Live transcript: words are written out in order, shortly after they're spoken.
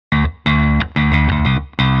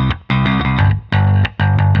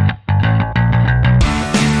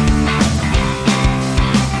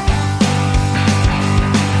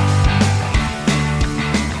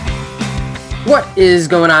What is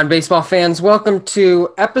going on, baseball fans? Welcome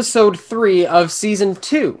to episode 3 of season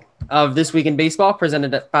 2 of This Week in Baseball,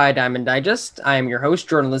 presented by Diamond Digest. I am your host,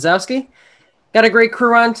 Jordan Lazowski. Got a great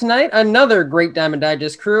crew on tonight. Another great Diamond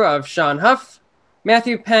Digest crew of Sean Huff,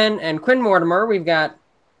 Matthew Penn, and Quinn Mortimer. We've got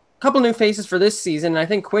a couple new faces for this season. And I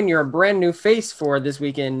think, Quinn, you're a brand new face for This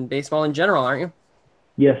Week in Baseball in general, aren't you?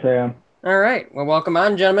 Yes, I am. All right. Well, welcome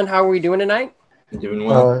on, gentlemen. How are we doing tonight? Doing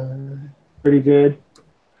well. Pretty good.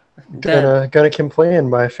 Gonna complain.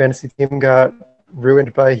 My fantasy team got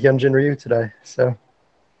ruined by Hyunjin Ryu today. So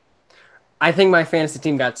I think my fantasy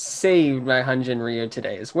team got saved by Hyunjin Ryu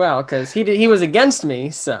today as well, because he was against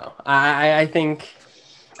me. So I think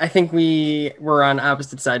we were on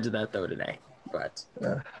opposite sides of that though today. But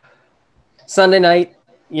Sunday night,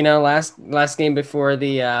 last game before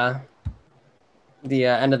the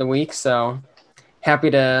end of the week. So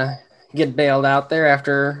happy to get bailed out there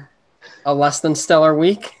after a less than stellar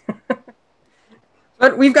week.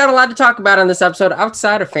 But we've got a lot to talk about on this episode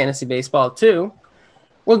outside of fantasy baseball too.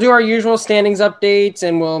 We'll do our usual standings updates,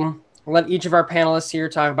 and we'll let each of our panelists here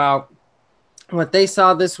talk about what they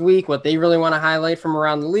saw this week, what they really want to highlight from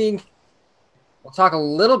around the league. We'll talk a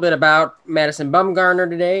little bit about Madison Bumgarner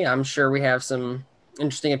today. I'm sure we have some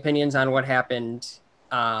interesting opinions on what happened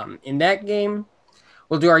in that game.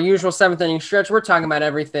 We'll do our usual 7th inning stretch. We're talking about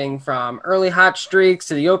everything from early hot streaks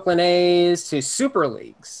to the Oakland A's to Super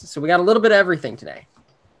Leagues. So we got a little bit of everything today.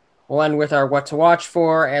 We'll end with our what to watch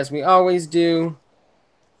for, as we always do.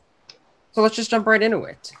 So let's just jump right into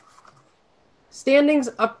it. Standings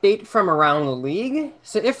update from around the league.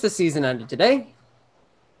 So if the season ended today,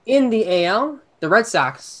 in the AL, the Red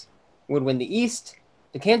Sox would win the East.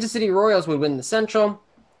 The Kansas City Royals would win the Central.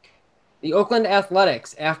 The Oakland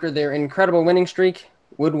Athletics, after their incredible winning streak,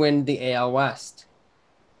 would win the AL West.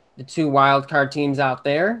 The two wild card teams out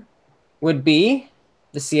there would be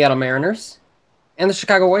the Seattle Mariners and the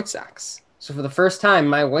Chicago White Sox. So for the first time,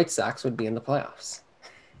 my White Sox would be in the playoffs.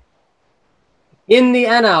 In the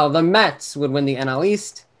NL, the Mets would win the NL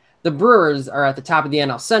East. The Brewers are at the top of the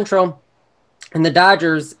NL Central, and the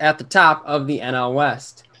Dodgers at the top of the NL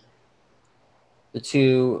West. The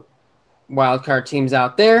two wild card teams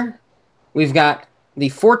out there, we've got the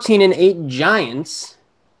 14-8 Giants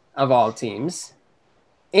of all teams,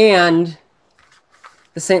 and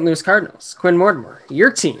the St. Louis Cardinals. Quinn Mortimer,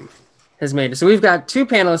 your team has made it. So we've got 2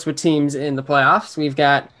 panelists with teams in the playoffs. We've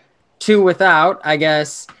got 2 without. I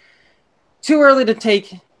guess too early to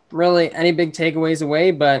take really any big takeaways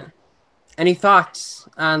away, but any thoughts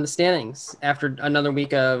on the standings after another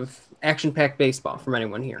week of action-packed baseball from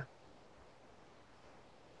anyone here?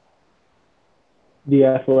 The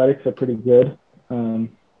Athletics are pretty good.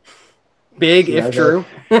 Big, if true.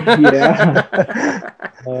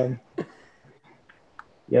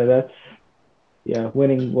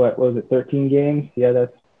 Winning what was it, 13 games? Yeah,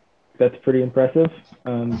 that's pretty impressive.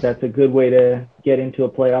 That's a good way to get into a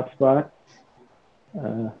playoff spot.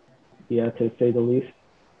 To say the least.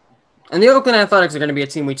 And the Oakland Athletics are going to be a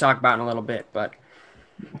team we talk about in a little bit, but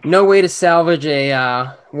no way to salvage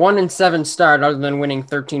a 1-7 start other than winning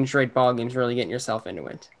 13 straight ball games, really getting yourself into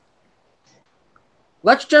it.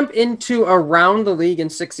 Let's jump into around the league in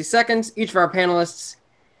 60 seconds. Each of our panelists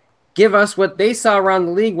give us what they saw around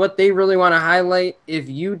the league, what they really want to highlight. If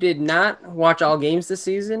you did not watch all games this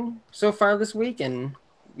season so far this week, and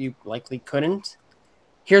you likely couldn't,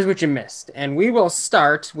 here's what you missed. And we will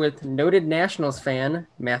start with noted Nationals fan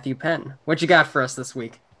Matthew Penn. What you got for us this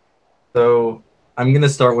week? So I'm going to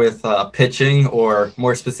start with pitching, or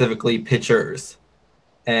more specifically, pitchers.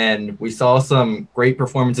 And we saw some great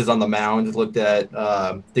performances on the mound. Looked at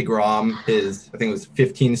DeGrom, I think it was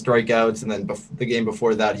 15 strikeouts, and then the game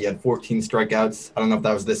before that, he had 14 strikeouts. I don't know if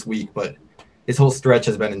that was this week, but his whole stretch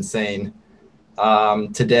has been insane.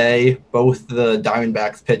 Today, both the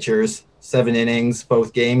Diamondbacks pitchers, 7 innings,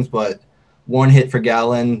 both games, but 1 hit for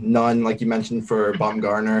Gallen, none, like you mentioned, for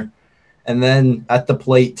Bumgarner. And then at the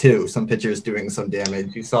plate, too, some pitchers doing some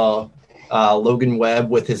damage. You saw Logan Webb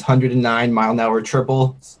with his 109-mile-an-hour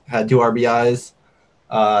triple, had 2 RBIs.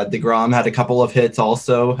 DeGrom had a couple of hits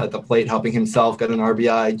also at the plate, helping himself get an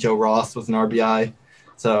RBI. Joe Ross was an RBI.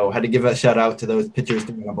 So had to give a shout-out to those pitchers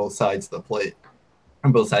doing on both sides of the plate,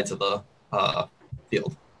 on both sides of the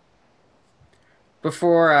field.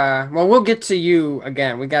 Before, we'll get to you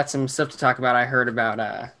again. We got some stuff to talk about. I heard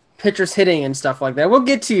about pitchers hitting and stuff like that. We'll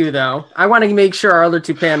get to you, though. I want to make sure our other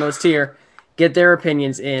 2 panelists here get their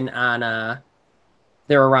opinions in on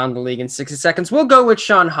their around the league in 60 seconds. We'll go with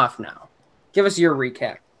Sean Huff now. Give us your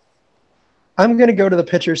recap. I'm going to go to the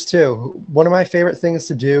pitchers too. One of my favorite things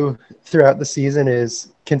to do throughout the season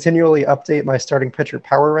is continually update my starting pitcher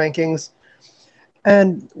power rankings.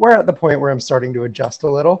 And we're at the point where I'm starting to adjust a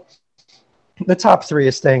little. The top three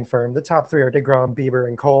is staying firm. The top three are DeGrom, Bieber,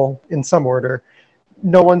 and Cole in some order.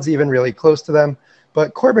 No one's even really close to them.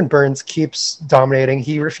 But Corbin Burns keeps dominating.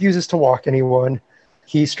 He refuses to walk anyone.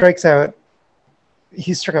 He strikes out.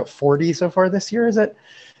 He's struck out 40 so far this year, is it?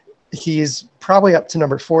 He's probably up to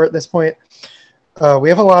number 4 at this point. We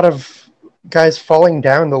have a lot of guys falling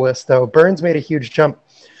down the list, though. Burns made a huge jump.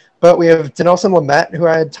 But we have Dinelson Lamet, who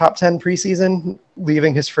had top 10 preseason,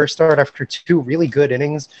 leaving his first start after 2 really good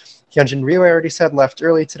innings. Hyunjin Ryu, I already said, left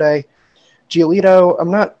early today. Giolito,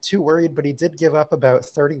 I'm not too worried, but he did give up about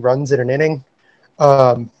 30 runs in an inning.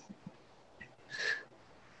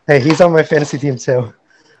 Hey, he's on my fantasy team, too.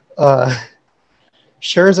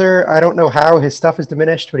 Scherzer, I don't know how his stuff is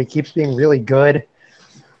diminished, but he keeps being really good.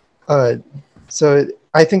 So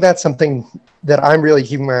I think that's something that I'm really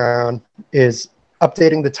keeping my eye on, is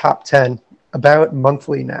updating the top 10 about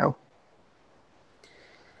monthly now.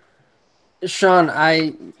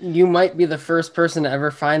 Sean, you might be the first person to ever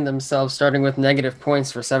find themselves starting with negative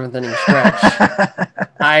points for 7th inning stretch.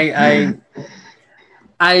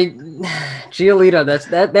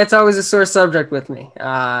 Giolito, that's always a sore subject with me.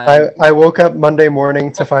 I woke up Monday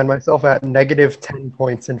morning to find myself at negative 10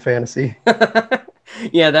 points in fantasy.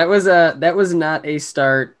 Yeah, that was not a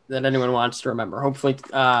start that anyone wants to remember. Hopefully,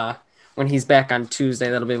 when he's back on Tuesday,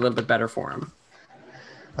 that'll be a little bit better for him.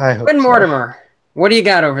 I hope. Ben Mortimer, what do you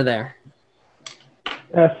got over there?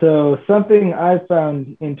 So something I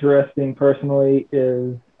found interesting personally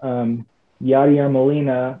is Yadier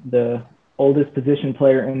Molina, the oldest position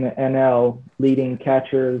player in the NL, leading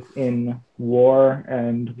catchers in WAR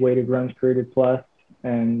and weighted runs created plus,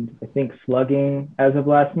 and I think slugging as of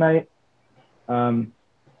last night.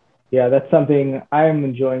 Yeah, that's something I'm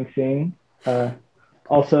enjoying seeing. I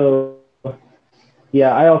also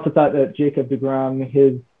thought that Jacob deGrom,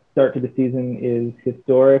 his start to the season is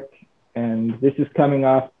historic, and this is coming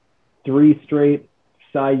off 3 straight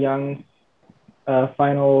Cy Young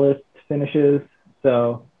finalist finishes.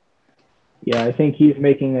 So, yeah, I think he's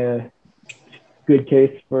making a good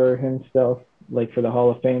case for himself, like for the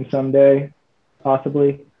Hall of Fame someday,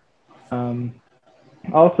 possibly.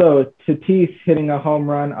 Also, Tatis hitting a home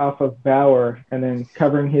run off of Bauer and then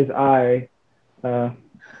covering his eye,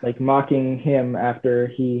 like mocking him after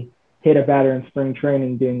he hit a batter in spring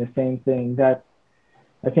training doing the same thing.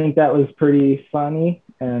 I think that was pretty funny,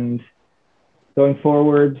 and going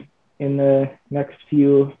forward in the next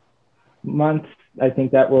few months, I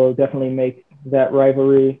think that will definitely make that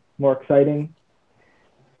rivalry more exciting.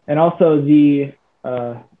 And also the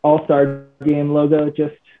All-Star Game logo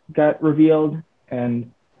just got revealed,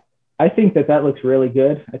 and I think that looks really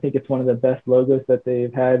good. I think it's one of the best logos that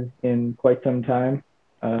they've had in quite some time.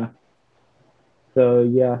 So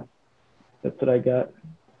yeah, that's what I got.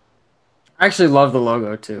 I actually love the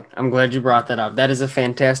logo too. I'm glad you brought that up. That is a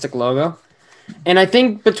fantastic logo. And I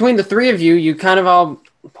think between the three of you, you kind of all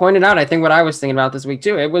pointed out, I think, what I was thinking about this week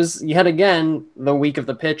too. It was yet again the week of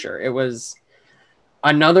the pitcher. It was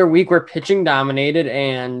another week where pitching dominated,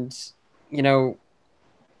 and, you know,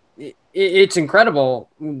 it's incredible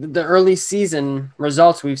the early season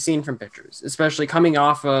results we've seen from pitchers, especially coming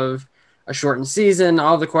off of a shortened season.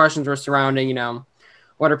 All the questions were surrounding, you know,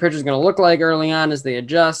 what are pitchers going to look like early on as they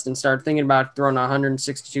adjust and start thinking about throwing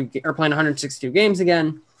 162 or playing 162 games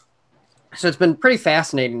again. So it's been pretty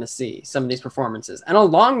fascinating to see some of these performances. And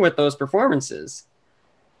along with those performances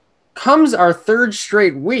comes our 3rd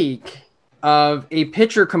straight week of a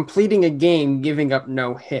pitcher completing a game, giving up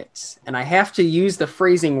no hits. And I have to use the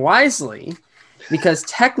phrasing wisely, because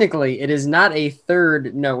technically it is not a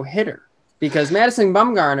 3rd no-hitter, because Madison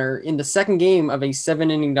Bumgarner, in the 2nd game of a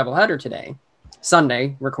 7-inning doubleheader today,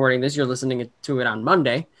 Sunday, recording this, you're listening to it on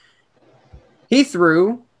Monday, he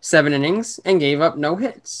threw 7 innings and gave up no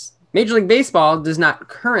hits. Major League Baseball does not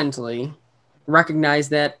currently recognize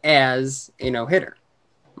that as a no-hitter.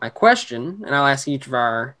 My question, and I'll ask each of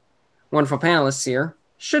our wonderful panelists here,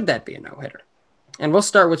 should that be a no-hitter? And we'll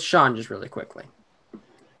start with Sean just really quickly.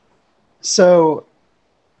 So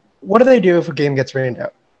what do they do if a game gets rained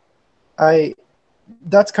out?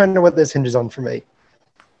 That's kind of what this hinges on for me.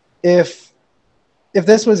 If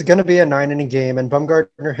this was going to be a 9-inning game and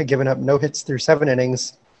Bumgarner had given up no hits through 7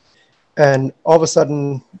 innings, and all of a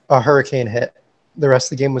sudden a hurricane hit, the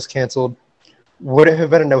rest of the game was canceled, would it have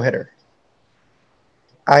been a no-hitter?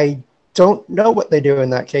 I don't know what they do in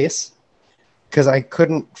that case, because I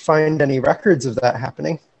couldn't find any records of that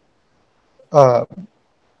happening.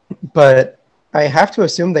 But I have to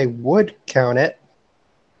assume they would count it.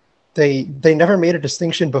 They never made a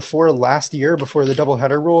distinction before last year, before the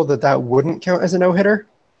doubleheader rule, that wouldn't count as a no-hitter.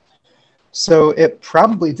 So it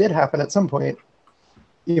probably did happen at some point.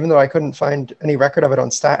 even though I couldn't find any record of it on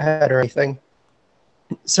StatHead or anything.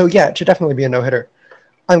 So yeah, it should definitely be a no-hitter.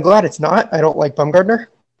 I'm glad it's not. I don't like Bumgardner,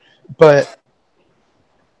 but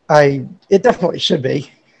it definitely should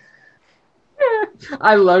be.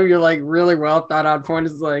 I love your like really well thought out point.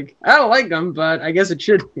 It's like, I don't like them, but I guess it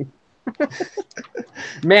should be.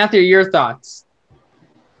 Matthew, your thoughts?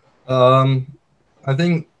 I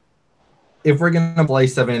think if we're gonna play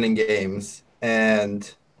 7-inning games, and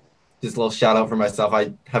just a little shout out for myself,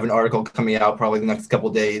 I have an article coming out probably the next couple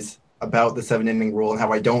days about the 7-inning rule and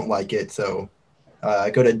how I don't like it. So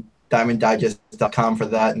go to diamonddigest.com for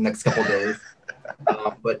that in the next couple days.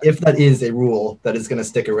 But if that is a rule that is going to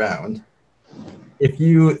stick around, if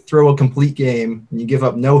you throw a complete game and you give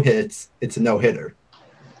up no hits, it's a no-hitter.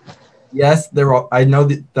 Yes, I know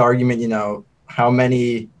the argument, how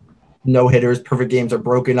many no-hitters, perfect games are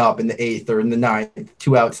broken up in the 8th or in the 9th,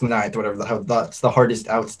 2 outs in the 9th, whatever. That's the hardest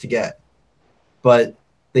outs to get. But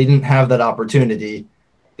they didn't have that opportunity.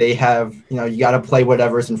 They have, you got to play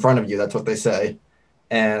whatever's in front of you. That's what they say.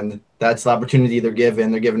 And that's the opportunity they're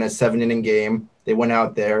given. They're given a 7-inning game. They went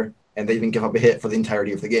out there, and they didn't give up a hit for the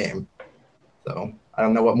entirety of the game. So I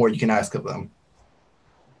don't know what more you can ask of them.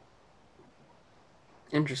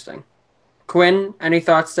 Interesting. Quinn, any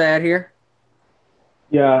thoughts to add here?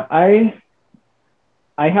 Yeah, I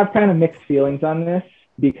have kind of mixed feelings on this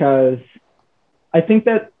because I think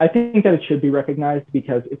that it should be recognized,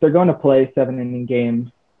 because if they're going to play 7-inning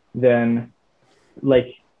games, then like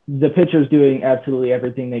the pitcher's doing absolutely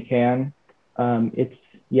everything they can.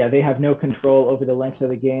 They have no control over the length of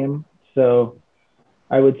the game, so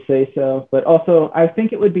I would say so. But also, I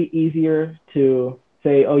think it would be easier to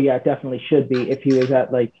say, oh yeah, it definitely should be, if he was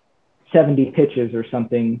at like 70 pitches or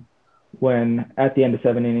something when at the end of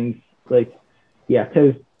 7 innings. Like, yeah,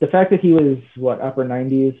 because the fact that he was upper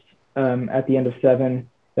 90s at the end of 7,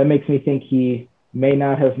 that makes me think he may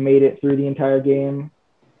not have made it through the entire game.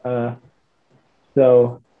 And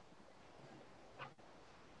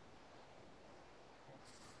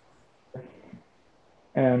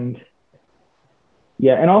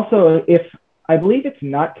also, I believe it's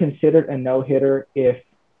not considered a no-hitter if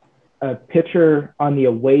a pitcher on the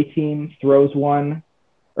away team throws one,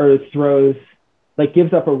 or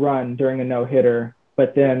gives up a run during a no-hitter,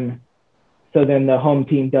 but then the home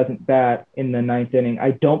team doesn't bat in the 9th inning.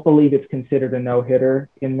 I don't believe it's considered a no-hitter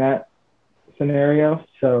in that scenario.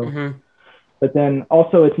 So, But then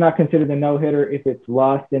also it's not considered a no-hitter if it's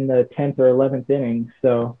lost in the 10th or 11th inning.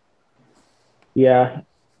 So, yeah,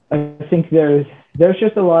 I think there's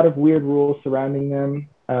just a lot of weird rules surrounding them.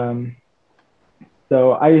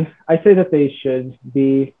 So I say that they should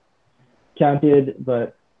be counted,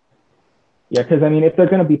 but yeah, because I mean, if they're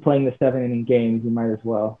going to be playing the 7-inning games, you might as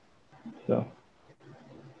well. So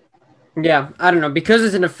yeah, I don't know,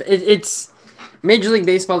 because it's Major League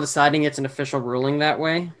Baseball deciding it's an official ruling that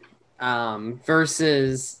way,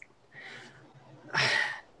 versus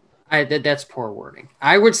that's poor wording.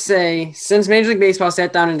 I would say, since Major League Baseball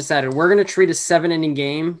sat down and decided we're going to treat a 7-inning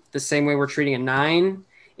game the same way we're treating a 9,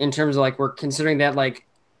 in terms of like we're considering that like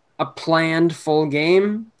a planned full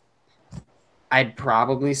game, I'd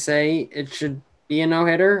probably say it should be a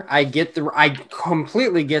no-hitter. I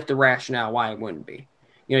completely get the rationale why it wouldn't be.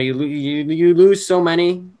 You lose so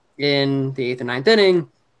many in the 8th and 9th inning.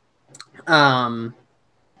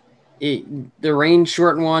 The range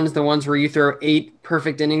shortened ones, the ones where you throw 8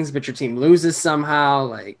 perfect innings but your team loses somehow,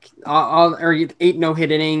 like or 8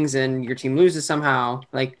 no-hit innings and your team loses somehow,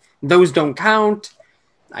 like those don't count.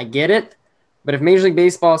 I get it. But if Major League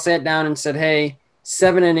Baseball sat down and said, hey,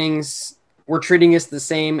 7 innings, we're treating this the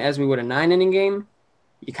same as we would a 9-inning game,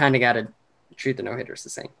 you kind of got to treat the no-hitters the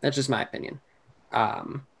same. That's just my opinion.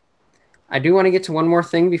 I do want to get to one more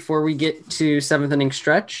thing before we get to 7th inning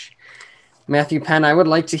stretch. Matthew Penn, I would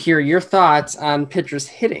like to hear your thoughts on pitchers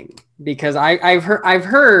hitting, because I've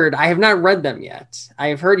heard, I have not read them yet.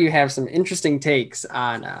 I've heard you have some interesting takes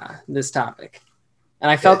on this topic,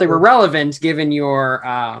 and I felt they were relevant given your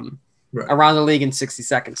around the league in 60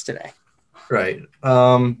 seconds today. Right.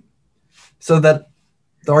 So that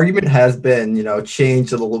the argument has been,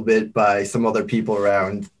 changed a little bit by some other people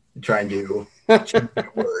around trying to change the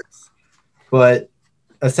words, but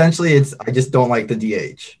essentially I just don't like the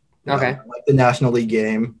DH. Okay. I like the National League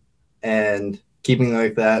game and keeping it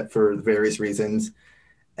like that for various reasons.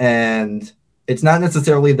 And it's not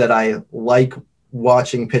necessarily that I like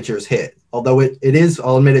watching pitchers hit, although it is,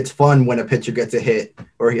 I'll admit, it's fun when a pitcher gets a hit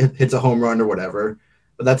or hits a home run or whatever,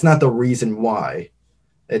 but that's not the reason why.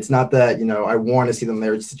 It's not that, I want to see them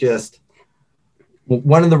there. It's just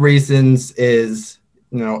one of the reasons is,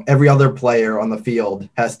 every other player on the field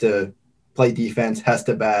has to play defense, has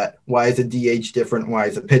to bat? Why is a DH different? Why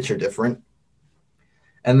is a pitcher different?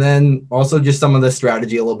 And then also just some of the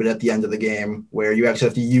strategy a little bit at the end of the game where you actually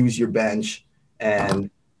have to use your bench and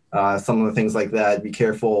some of the things like that. Be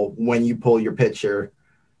careful when you pull your pitcher,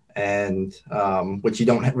 and which you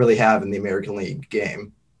don't really have in the American League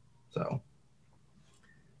game. So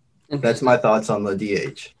that's my thoughts on the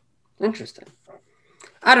DH. Interesting.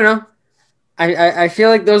 I don't know. I feel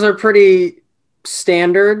like those are pretty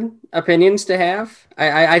standard opinions to have.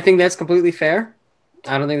 I think that's completely fair.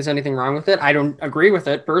 I don't think there's anything wrong with it. I don't agree with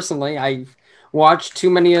it personally. I've watched too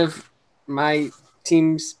many of my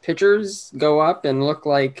team's pitchers go up and look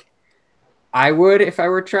like I would if I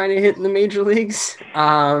were trying to hit in the major leagues.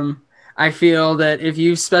 I feel that if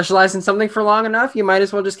you specialize in something for long enough, you might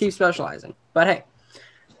as well just keep specializing. But hey,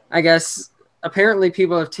 I guess apparently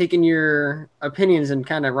people have taken your opinions and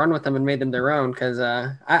kind of run with them and made them their own, because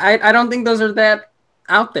I don't think those are that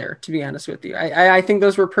out there, to be honest with you. I think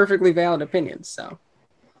those were perfectly valid opinions. So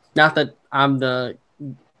not that I'm the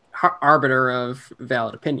arbiter of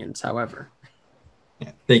valid opinions, however.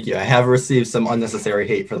 Yeah, thank you. I have received some unnecessary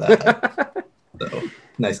hate for that. So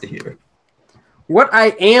nice to hear. What I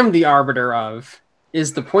am the arbiter of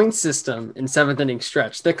is the point system in 7th inning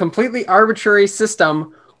stretch, the completely arbitrary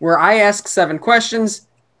system where I ask 7 questions,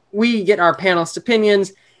 we get our panelist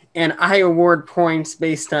opinions, and I award points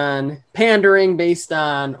based on pandering, based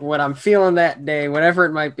on what I'm feeling that day, whatever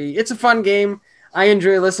it might be. It's a fun game. I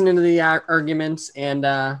enjoy listening to the arguments, and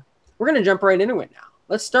we're going to jump right into it now.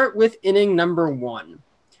 Let's start with inning number 1.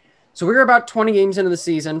 So we're about 20 games into the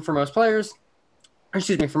season for most players,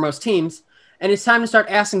 for most teams, and it's time to start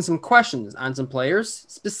asking some questions on some players,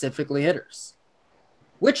 specifically hitters.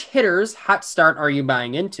 Which hitter's hot start are you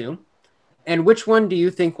buying into? And which one do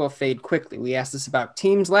you think will fade quickly? We asked this about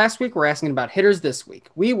teams last week. We're asking about hitters this week.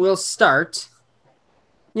 We will start.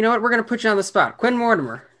 You know what? We're going to put you on the spot. Quinn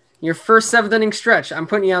Mortimer, your first 7th inning stretch. I'm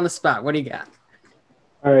putting you on the spot. What do you got?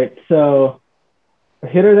 All right. So a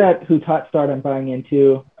hitter whose hot start I'm buying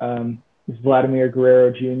into is Vladimir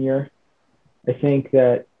Guerrero Jr. I think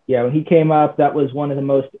that, when he came up, that was one of the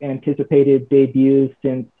most anticipated debuts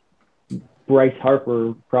since Bryce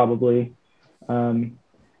Harper, probably. And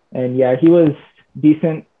he was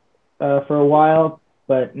decent for a while,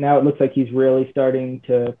 but now it looks like he's really starting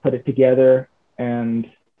to put it together,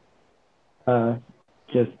 and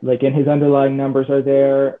just like in his underlying numbers are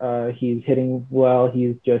there. He's hitting well.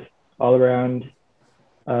 He's just all around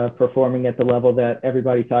performing at the level that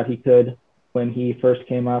everybody thought he could when he first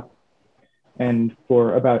came up, and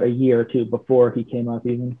for about a year or two before he came up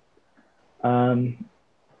even.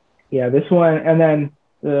 This one, and then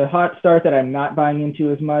the hot start that I'm not buying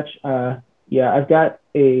into as much. I've got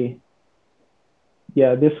this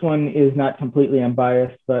one is not completely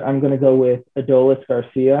unbiased, but I'm going to go with Adolis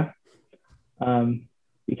Garcia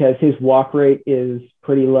because his walk rate is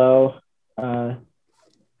pretty low.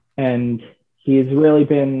 And he's really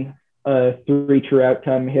been a 3 true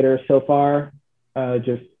outcome hitter so far.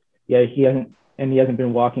 He hasn't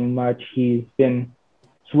been walking much. He's been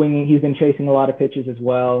swinging. He's been chasing a lot of pitches as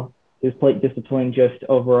well. His plate discipline just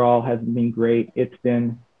overall hasn't been great. He's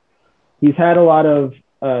had a lot of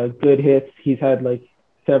good hits. He's had I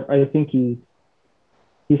think he's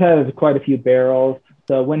had quite a few barrels.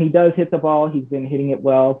 So when he does hit the ball, he's been hitting it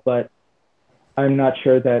well, but I'm not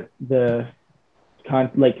sure that the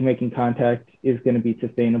making contact is going to be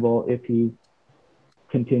sustainable if he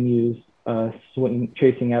continues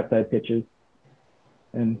chasing outside pitches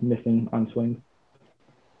and missing on swings.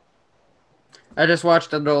 I just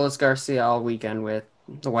watched Adolis Garcia all weekend with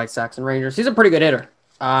the White Sox and Rangers. He's a pretty good hitter,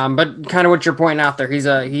 but kind of what you're pointing out there,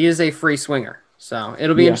 he is a free swinger. So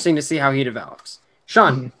it'll be interesting to see how he develops.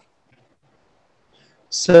 Sean. Mm-hmm.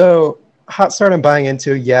 So hot start I'm buying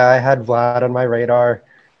into. I had Vlad on my radar.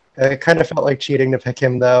 It kind of felt like cheating to pick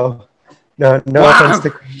him, though. No offense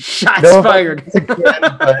to shots fired.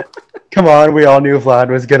 But come on, we all knew Vlad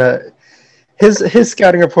was gonna. His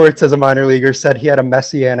scouting reports as a minor leaguer said he had a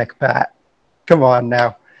messianic bat. Come on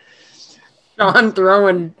now. Sean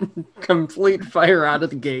throwing complete fire out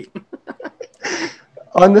of the gate.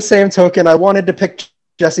 On the same token, I wanted to pick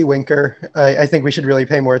Jesse Winker. I think we should really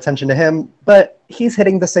pay more attention to him, but he's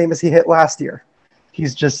hitting the same as he hit last year.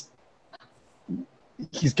 He's getting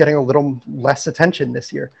a little less attention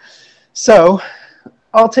this year. So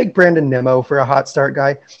I'll take Brandon Nimmo for a hot start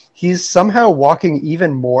guy. He's somehow walking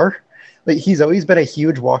even more. He's always been a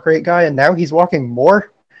huge walk rate guy, and now he's walking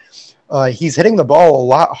more. He's hitting the ball a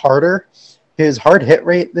lot harder. His hard hit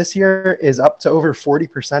rate this year is up to over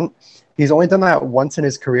 40%. He's only done that once in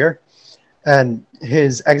his career. And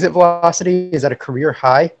his exit velocity is at a career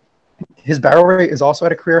high. His barrel rate is also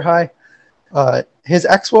at a career high. His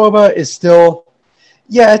xWOBA is still,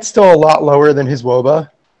 it's still a lot lower than his WOBA,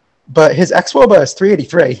 but his xWOBA is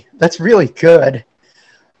 383. That's really good.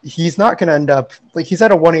 He's not going to end up, he's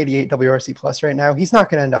at a 188 WRC plus right now. He's not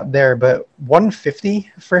going to end up there, but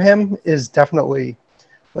 150 for him is definitely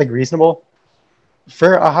reasonable.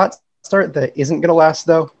 For a hot start that isn't going to last,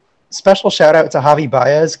 though, special shout out to Javi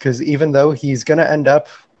Baez, because even though he's going to end up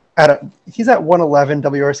he's at 111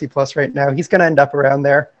 WRC plus right now, he's going to end up around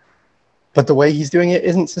there, but the way he's doing it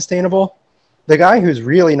isn't sustainable. The guy who's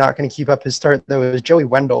really not going to keep up his start, though, is Joey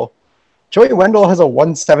Wendell. Joey Wendell has a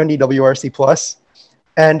 170 WRC plus,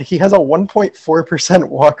 and he has a 1.4%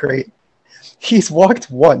 walk rate. He's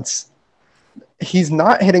walked once. He's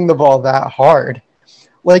not hitting the ball that hard.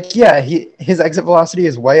 His exit velocity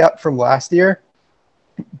is way up from last year,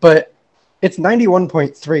 but it's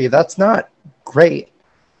 91.3. That's not great.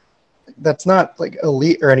 That's not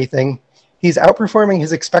elite or anything. He's outperforming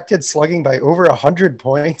his expected slugging by over 100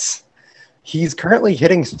 points. He's currently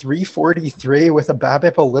hitting 343 with a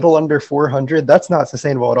BABIP a little under 400. That's not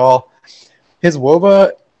sustainable at all. His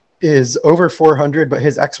WOBA is over 400, but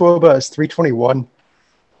his xWOBA is 321.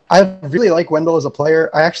 I really like Wendell as a player.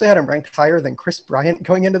 I actually had him ranked higher than Chris Bryant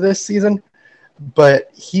going into this season,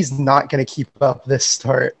 but he's not going to keep up this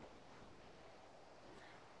start.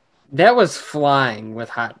 That was flying with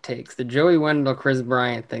hot takes. The Joey Wendell, Chris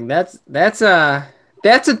Bryant thing. That's a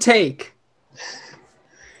take.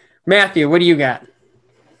 Matthew, what do you got?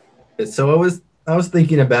 So I was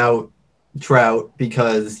thinking about Trout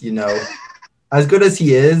because, as good as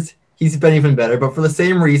he is, he's been even better. But for the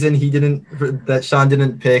same reason that Sean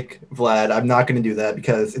didn't pick Vlad, I'm not going to do that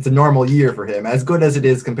because it's a normal year for him, as good as it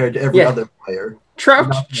is compared to every other player.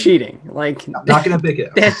 Trout's cheating. I'm not going to pick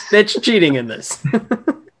it. That's cheating in this.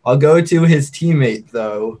 I'll go to his teammate,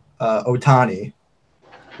 though, Ohtani,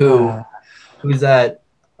 who's at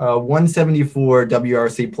 174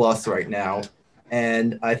 WRC plus right now,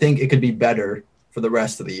 and I think it could be better for the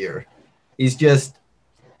rest of the year. He's just,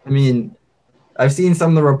 I've seen some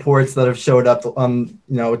of the reports that have showed up on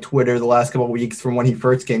Twitter the last couple of weeks from when he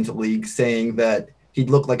first came to the league, saying that he'd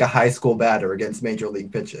look like a high school batter against major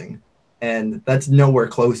league pitching, and that's nowhere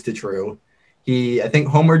close to true. He, I think,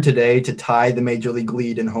 homered today to tie the major league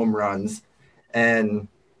lead in home runs, and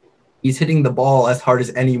he's hitting the ball as hard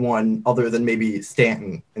as anyone other than maybe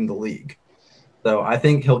Stanton in the league. So I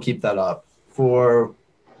think he'll keep that up. For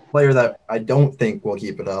a player that I don't think will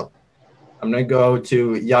keep it up, I'm going to go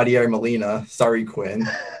to Yadier Molina. Sorry, Quinn.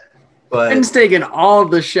 But Quinn's taking all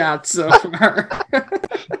the shots so far.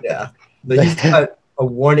 Yeah. He's got a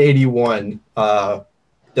 181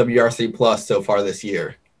 WRC plus so far this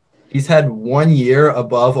year. He's had 1 year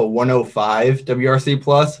above a 105 WRC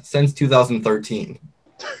plus since 2013.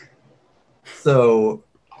 So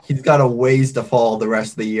he's got a ways to fall the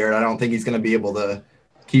rest of the year, and I don't think he's going to be able to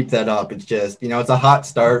keep that up. It's just, it's a hot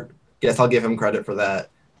start. Guess I'll give him credit for that,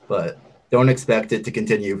 but don't expect it to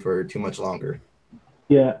continue for too much longer.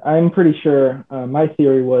 Yeah, I'm pretty sure my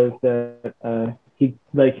theory was that he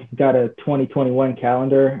got a 2021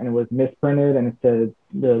 calendar and it was misprinted and it said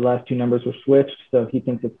the last two numbers were switched, so he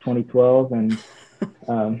thinks it's 2012 and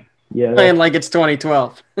playing like it's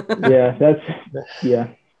 2012. Yeah.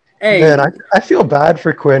 Hey, man, I feel bad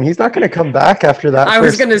for Quinn. He's not going to come back after that. I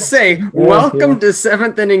was going to say, welcome to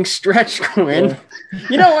seventh inning stretch, Quinn. Yeah.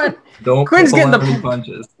 You know what? Don't Quinn's getting the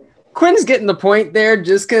punches. Quinn's getting the point there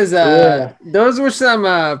just because those were some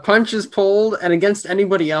punches pulled, and against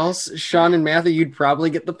anybody else, Sean and Matthew, you'd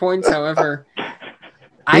probably get the points. However,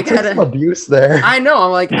 I got some abuse there. I know.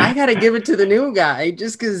 I'm like, I got to give it to the new guy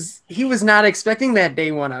just because he was not expecting that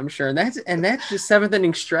day one, I'm sure. And that's just seventh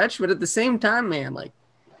inning stretch. But at the same time, man,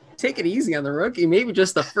 take it easy on the rookie. Maybe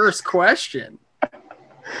just the first question.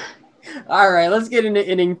 All right, let's get into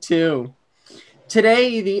inning two.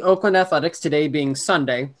 Today, the Oakland Athletics, today being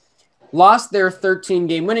Sunday, lost their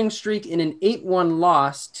 13-game winning streak in an 8-1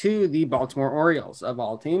 loss to the Baltimore Orioles, of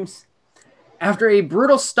all teams. After a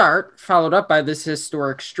brutal start, followed up by this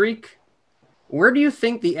historic streak, where do you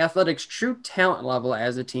think the Athletics' true talent level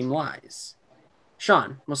as a team lies?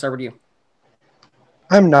 Sean, we'll start with you.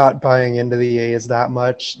 I'm not buying into the A's that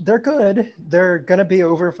much. They're good. They're going to be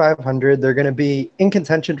over 500. They're going to be in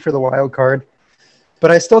contention for the wild card.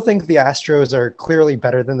 But I still think the Astros are clearly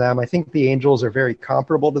better than them. I think the Angels are very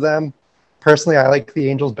comparable to them. Personally, I like the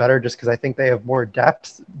Angels better just because I think they have more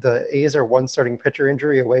depth. The A's are one starting pitcher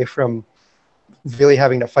injury away from really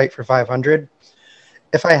having to fight for 500.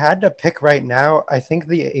 If I had to pick right now, I think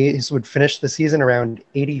the A's would finish the season around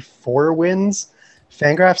 84 wins.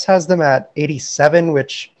 Fangraphs has them at 87,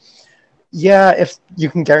 which, if you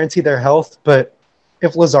can guarantee their health, but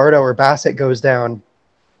if Luzardo or Bassett goes down,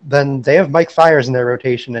 then they have Mike Fiers in their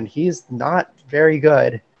rotation, and he's not very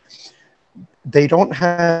good. They don't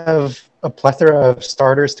have a plethora of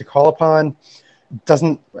starters to call upon.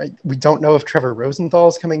 We don't know if Trevor Rosenthal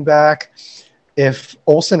is coming back. If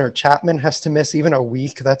Olsen or Chapman has to miss even a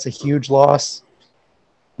week, that's a huge loss.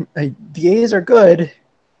 The A's are good.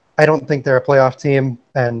 I don't think they're a playoff team,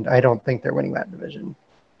 and I don't think they're winning that division.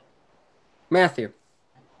 Matthew.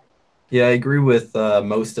 Yeah, I agree with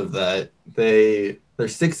most of that. They're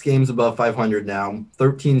 6 games above 500 now,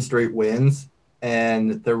 13 straight wins,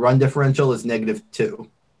 and their run differential is -2.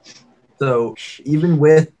 So even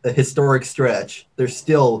with a historic stretch, they're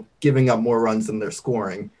still giving up more runs than they're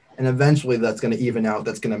scoring. And eventually that's going to even out.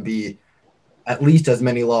 That's going to be at least as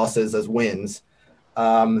many losses as wins.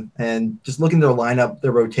 And just looking at their lineup,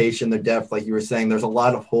 their rotation, their depth, like you were saying, there's a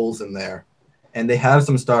lot of holes in there. And they have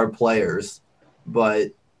some star players,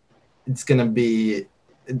 but they're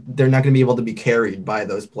not going to be able to be carried by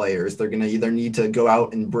those players. They're going to either need to go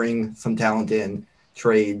out and bring some talent in,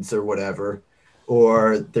 trades or whatever,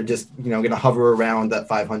 or they're just, going to hover around that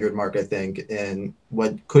 500 mark, I think, in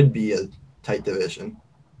what could be a tight division.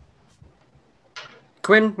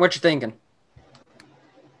 Quinn, what you thinking?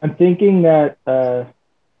 I'm thinking that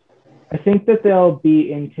I think that they'll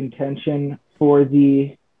be in contention for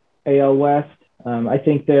the AL West. I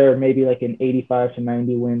think they're maybe like an 85 to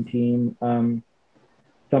 90 win team,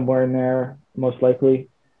 somewhere in there, most likely.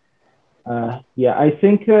 I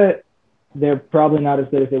think that they're probably not as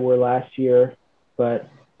good as they were last year, but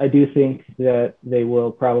I do think that they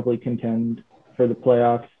will probably contend for the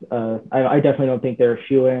playoffs. I definitely don't think they're a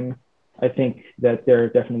shoo-in. I think that they're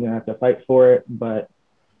definitely going to have to fight for it, but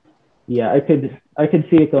yeah, I could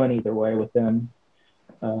see it going either way with them.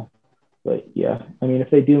 But yeah, I mean, if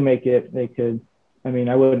they do make it, they could. I mean,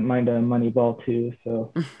 I wouldn't mind a money ball too.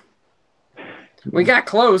 So we got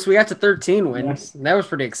close. We got to 13 wins. Yeah. That was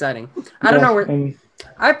pretty exciting. I don't know where.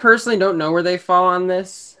 I personally don't know where they fall on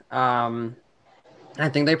this. I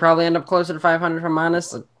think they probably end up closer to 500. If I'm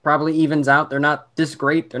honest, it probably evens out. They're not this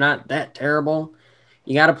great. They're not that terrible.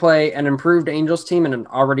 You got to play an improved Angels team and an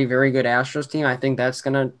already very good Astros team. I think that's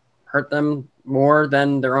going to hurt them more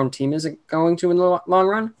than their own team is going to in the long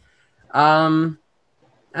run.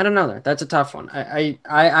 I don't know. That's a tough one.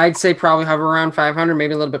 I'd say probably hover around 500,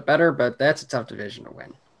 maybe a little bit better, but that's a tough division to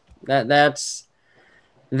win. That's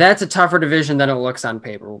a tougher division than it looks on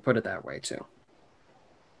paper. We'll put it that way too.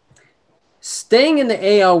 Staying in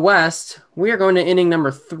the AL West, we are going to inning number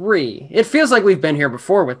 3. It feels like we've been here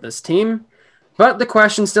before with this team, but the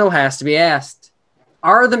question still has to be asked.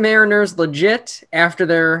 Are the Mariners legit after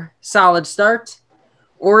their solid start,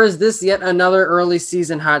 or is this yet another early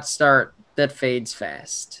season hot start that fades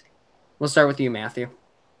fast? We'll start with you, Matthew.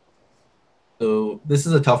 So this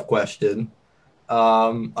is a tough question.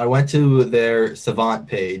 I went to their Savant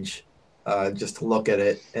page just to look at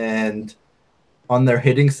it, and on their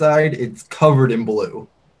hitting side, it's covered in blue.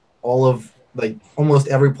 Almost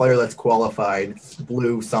every player that's qualified,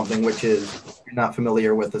 blue something, which is, if you're not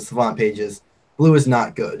familiar with the Savant pages, blue is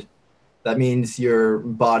not good. That means you're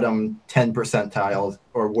bottom 10 percentile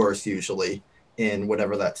or worse usually in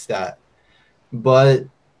whatever that stat. But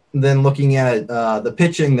then looking at the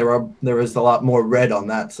pitching, there was a lot more red on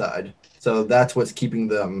that side. So that's what's keeping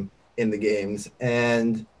them in the games.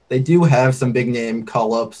 And they do have some big name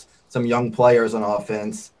call-ups, some young players on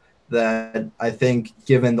offense that I think,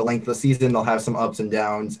 given the length of the season, they'll have some ups and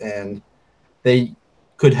downs, and they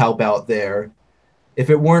could help out there. If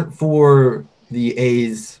it weren't for the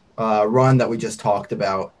A's run that we just talked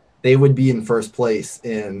about, they would be in first place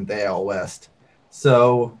in the AL West.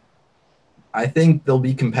 So I think they'll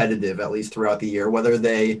be competitive at least throughout the year. Whether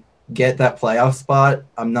they get that playoff spot,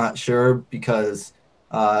 I'm not sure, because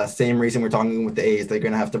same reason we're talking with the A's, they're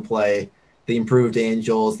going to have to play the improved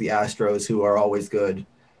Angels, the Astros, who are always good.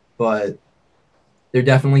 But they're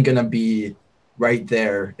definitely going to be right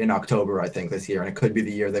there in October, I think, this year. And it could be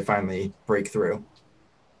the year they finally break through.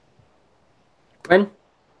 Quinn?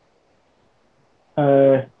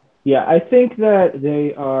 I think that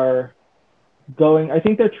they are I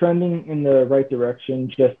think they're trending in the right direction,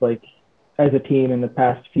 just like as a team in the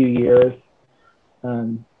past few years.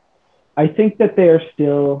 I think that they are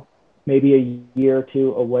still maybe a year or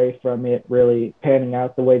two away from it really panning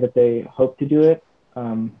out the way that they hope to do it.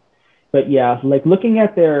 But yeah, like looking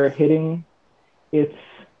at their hitting, their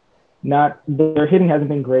hitting hasn't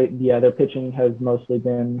been great. Yeah, their pitching has mostly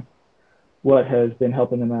been what has been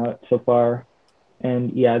helping them out so far.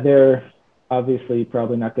 And yeah, they're obviously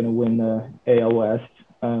probably not going to win the AL West.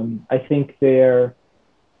 I think they're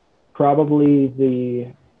probably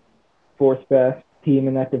the 4th best team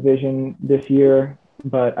in that division this year,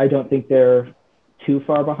 but I don't think they're too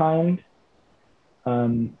far behind,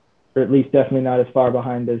 or at least definitely not as far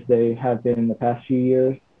behind as they have been in the past few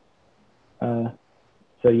years.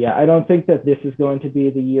 So yeah, I don't think that this is going to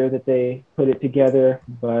be the year that they put it together,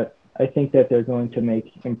 but I think that they're going to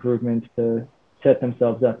make improvements to set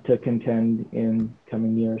themselves up to contend in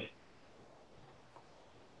coming years.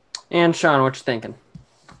 And Sean, what you thinking?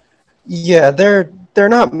 Yeah, they're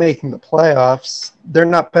not making the playoffs. They're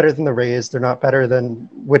not better than the Rays. They're not better than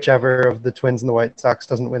whichever of the Twins and the White Sox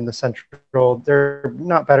doesn't win the Central. They're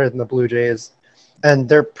not better than the Blue Jays. And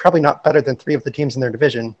they're probably not better than 3 of the teams in their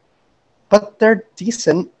division. But they're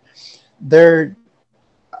decent.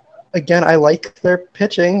 Again, I like their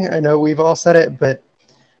pitching. I know we've all said it, but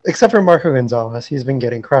except for Marco Gonzalez, he's been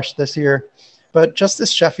getting crushed this year. But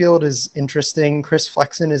Justice Sheffield is interesting. Chris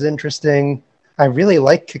Flexen is interesting. I really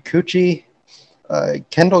like Kikuchi.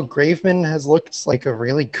 Kendall Graveman has looked like a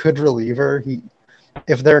really good reliever.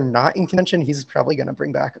 If they're not in contention, he's probably going to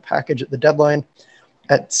bring back a package at the deadline.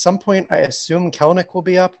 At some point, I assume Kelenic will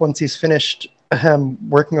be up once he's finished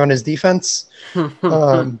working on his defense.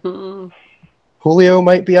 Julio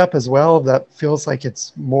might be up as well. That feels like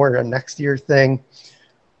it's more a next year thing.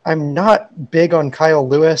 I'm not big on Kyle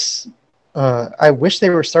Lewis. I wish they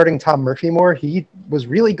were starting Tom Murphy more. He was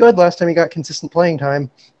really good last time he got consistent playing time.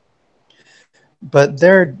 But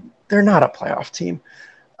they're not a playoff team.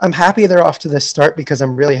 I'm happy they're off to this start because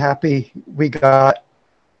I'm really happy we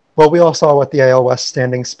all saw what the AL West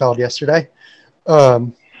standings spelled yesterday.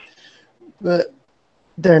 But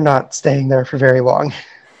they're not staying there for very long.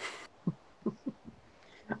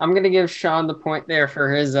 I'm going to give Sean the point there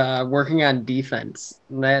for his working on defense.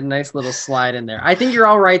 That nice little slide in there. I think you're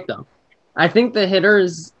all right, though. I think the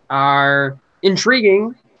hitters are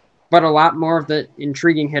intriguing, but a lot more of the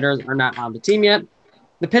intriguing hitters are not on the team yet.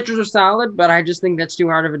 The pitchers are solid, but I just think that's too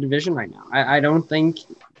hard of a division right now. I don't think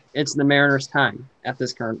it's the Mariners' time at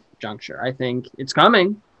this current juncture. I think it's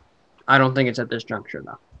coming. I don't think it's at this juncture,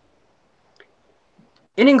 though.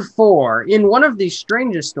 Inning 4, in one of the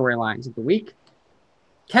strangest storylines of the week,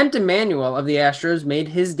 Kent Emanuel of the Astros made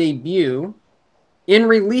his debut in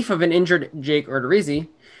relief of an injured Jake Odorizzi,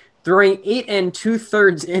 throwing 8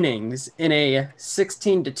 2/3 innings in a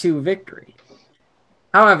 16-2 victory.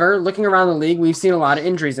 However, looking around the league, we've seen a lot of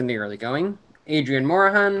injuries in the early going. Adrian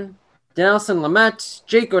Morejon, Dinelson Lamet,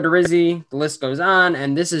 Jake Odorizzi, the list goes on,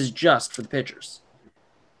 and this is just for the pitchers.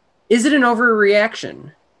 Is it an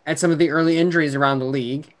overreaction at some of the early injuries around the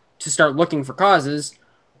league to start looking for causes,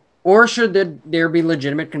 or should there be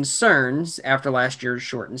legitimate concerns after last year's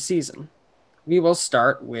shortened season? We will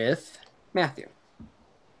start with Matthew.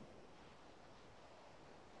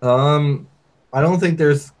 I don't think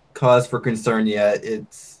there's cause for concern yet.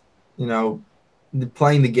 It's,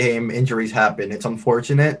 playing the game, injuries happen. It's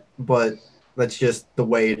unfortunate, but that's just the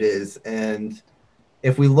way it is. And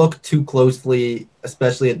if we look too closely,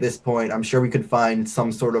 especially at this point, I'm sure we could find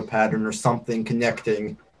some sort of pattern or something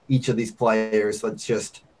connecting each of these players. That's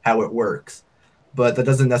just how it works. But that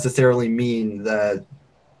doesn't necessarily mean that,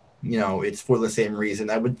 it's for the same reason.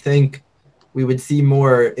 I would think we would see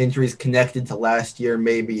more injuries connected to last year,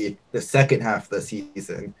 maybe the second half of the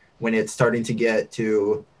season, when it's starting to get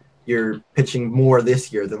to you're pitching more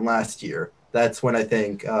this year than last year. That's when I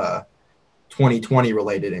think 2020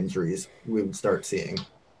 related injuries we would start seeing.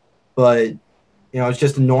 But, it's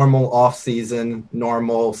just a normal off season,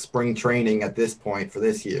 normal spring training at this point for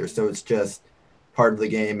this year. So it's just part of the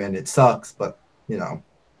game and it sucks, but,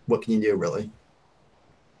 what can you do really?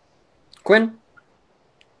 Quinn?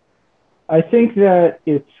 I think that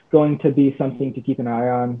it's going to be something to keep an eye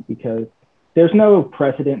on because there's no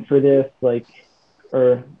precedent for this,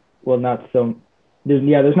 there's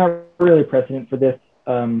not really precedent for this,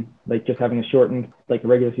 just having a shortened, a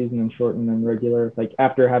regular season and shortened and regular,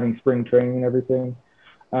 after having spring training and everything.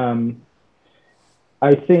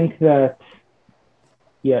 I think that,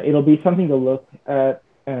 it'll be something to look at,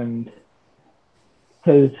 and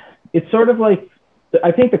because it's sort of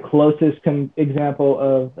I think the closest example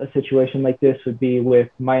of a situation like this would be with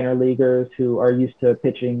minor leaguers who are used to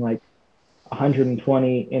pitching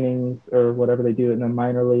 120 innings or whatever they do in the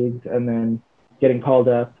minor leagues, and then getting called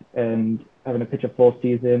up and having to pitch a full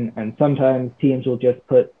season. And sometimes teams will just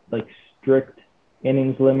put strict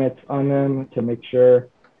innings limits on them to make sure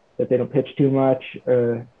that they don't pitch too much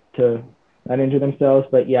to not injure themselves.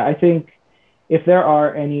 But yeah, I think if there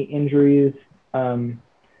are any injuries,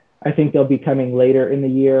 I think they'll be coming later in the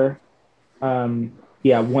year.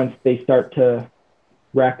 Once they start to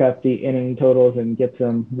rack up the inning totals and get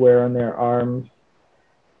some wear on their arms.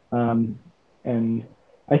 And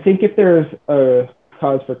I think if there's a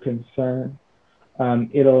cause for concern,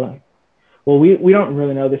 we don't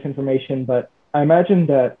really know this information, but I imagine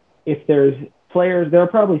that if there's players, there are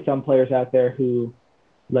probably some players out there who,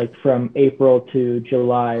 like from April to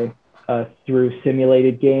July, through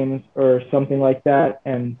simulated games or something like that.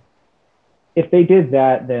 And if they did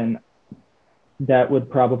that, then that would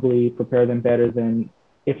probably prepare them better than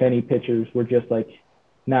if any pitchers were just like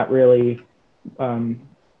not really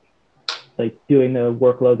like doing the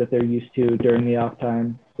workload that they're used to during the off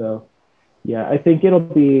time. So yeah, I think it'll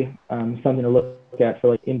be something to look at for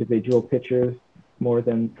like individual pitchers more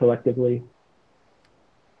than collectively.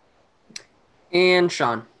 And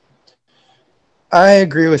Sean. I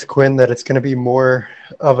agree with Quinn that it's going to be more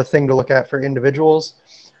of a thing to look at for individuals.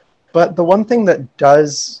 But the one thing that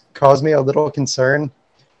does cause me a little concern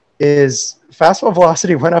is fastball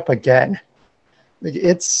velocity went up again.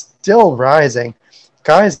 It's still rising.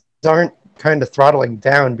 Guys aren't kind of throttling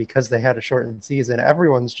down because they had a shortened season.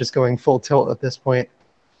 Everyone's just going full tilt at this point.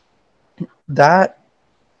 That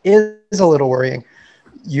is a little worrying.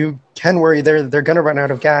 You can worry they're going to run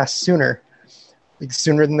out of gas sooner. Like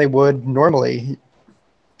sooner than they would normally,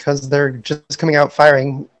 because they're just coming out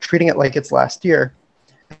firing, treating it like it's last year,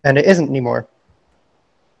 and it isn't anymore.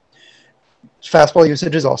 Fastball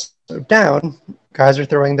usage is also down. Guys are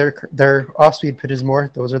throwing their off-speed pitches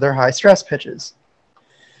more. Those are their high-stress pitches.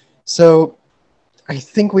 So I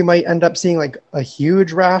think we might end up seeing like a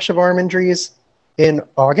huge rash of arm injuries in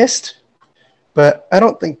August, but I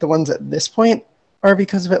don't think the ones at this point are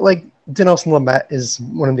because of it. Like Dinelson Lamet is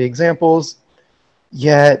one of the examples.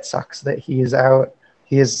 Yeah, it sucks that he is out.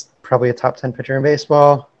 He is probably a top 10 pitcher in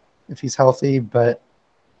baseball if he's healthy, but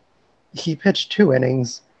he pitched 2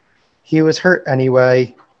 innings. He was hurt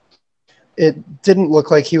anyway. It didn't look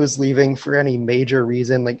like he was leaving for any major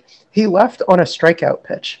reason. Like he left on a strikeout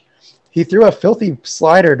pitch. He threw a filthy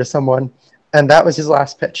slider to someone, and that was his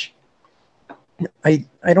last pitch. I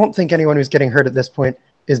don't think anyone who's getting hurt at this point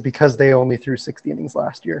is because they only threw 60 innings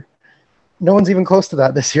last year. No one's even close to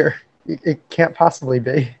that this year. It can't possibly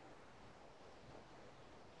be.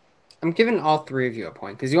 I'm giving all three of you a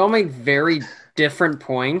point because you all made very different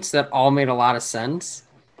points that all made a lot of sense.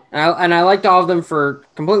 And I liked all of them for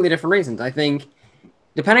completely different reasons. I think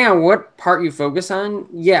depending on what part you focus on,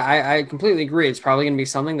 yeah, I completely agree. It's probably going to be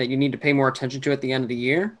something that you need to pay more attention to at the end of the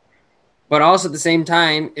year. But also at the same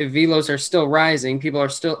time, if velos are still rising,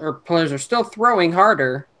 players are still throwing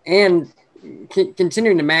harder and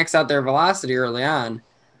continuing to max out their velocity early on.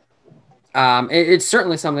 It's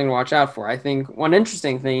certainly something to watch out for. I think one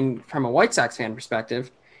interesting thing from a White Sox fan perspective,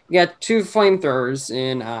 you got 2 flamethrowers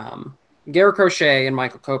in Garrett Crochet and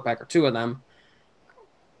Michael Kopech are 2 of them.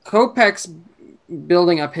 Kopech's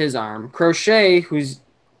building up his arm. Crochet, who's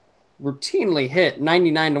routinely hit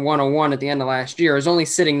 99 to 101 at the end of last year, is only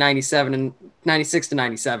sitting 96 to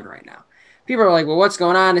 97 right now. People are like, well, what's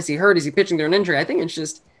going on? Is he hurt? Is he pitching through an injury? I think it's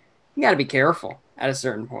just you got to be careful at a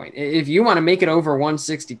certain point. If you want to make it over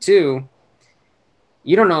 162,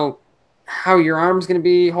 you don't know how your arm's going to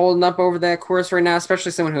be holding up over that course right now,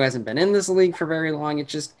 especially someone who hasn't been in this league for very long.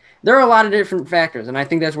 It's just, there are a lot of different factors. And I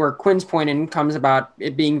think that's where Quinn's point in comes about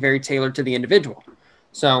it being very tailored to the individual.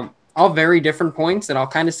 So all very different points that I'll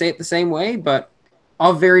kind of say it the same way, but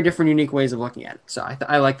all very different, unique ways of looking at it. So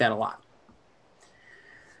I like that a lot.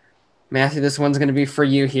 Matthew, this one's going to be for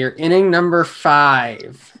you here. Inning number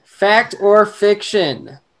 5, fact or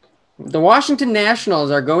fiction? The Washington Nationals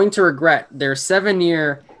are going to regret their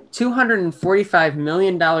 7-year, $245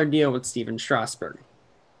 million deal with Steven Strasburg.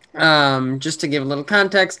 Just to give a little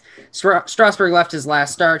context, Strasburg left his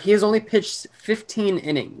last start. He has only pitched 15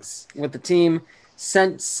 innings with the team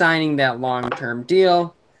since signing that long-term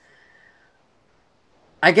deal.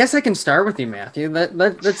 I guess I can start with you, Matthew.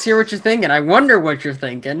 Let's hear what you're thinking. I wonder what you're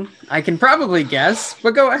thinking. I can probably guess,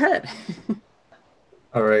 but go ahead.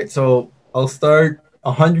 All right, so I'll start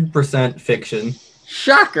 100% fiction.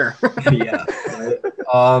 Shocker. Yeah. Right.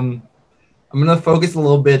 I'm going to focus a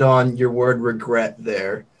little bit on your word regret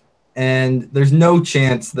there. And there's no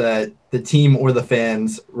chance that the team or the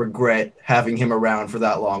fans regret having him around for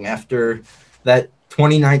that long after that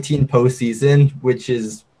 2019 postseason, which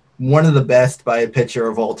is one of the best by a pitcher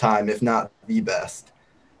of all time, if not the best,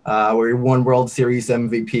 where he won World Series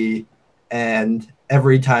MVP, and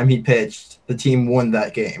every time he pitched, the team won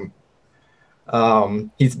that game.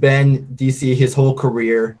 He's been DC his whole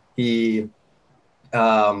career. He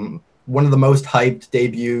one of the most hyped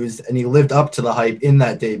debuts, and he lived up to the hype in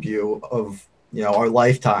that debut of our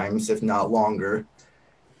lifetimes, if not longer.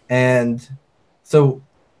 And so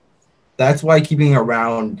that's why keeping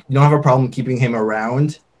around, you don't have a problem keeping him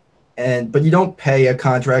around, but you don't pay a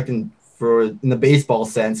contract in the baseball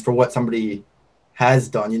sense for what somebody has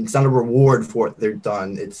done. It's not a reward for what they've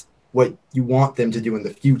done. It's what you want them to do in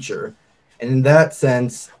the future. And in that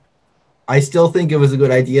sense, I still think it was a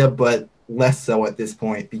good idea, but less so at this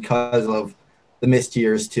point because of the missed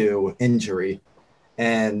years to injury.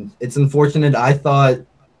 And it's unfortunate. I thought,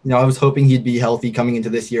 I was hoping he'd be healthy coming into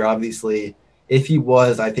this year, obviously. If he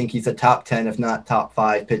was, I think he's a top 10, if not top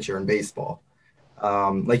 5 pitcher in baseball.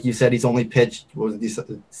 Like you said, he's only pitched,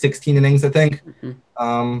 16 innings, I think,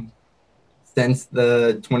 since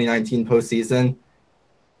the 2019 postseason.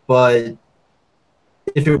 But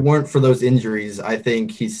if it weren't for those injuries, I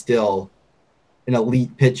think he's still an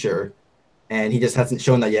elite pitcher, and he just hasn't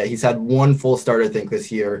shown that yet. He's had one full start, I think,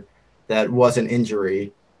 this year that was an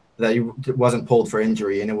injury, that he wasn't pulled for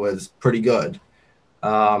injury, and it was pretty good.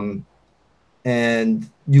 And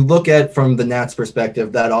you look at from the Nats'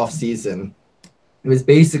 perspective, that offseason, it was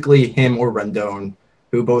basically him or Rendon,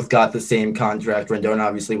 who both got the same contract. Rendon,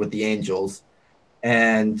 obviously, with the Angels.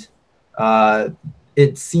 And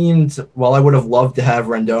it seemed, while I would have loved to have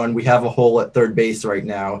Rendon, we have a hole at third base right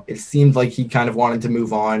now. It seemed like he kind of wanted to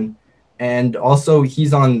move on. And also,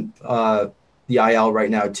 he's on the IL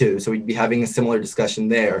right now, too. So we'd be having a similar discussion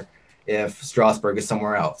there if Strasburg is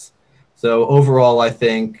somewhere else. So overall, I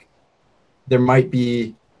think there might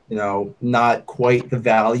be, not quite the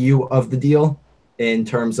value of the deal in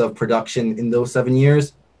terms of production in those 7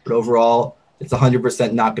 years. But overall, it's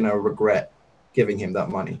 100% not going to regret giving him that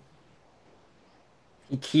money.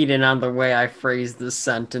 He keyed in on the way I phrased this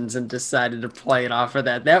sentence and decided to play it off of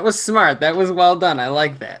that. That was smart. That was well done. I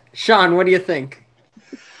like that. Sean, what do you think?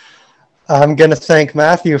 I'm going to thank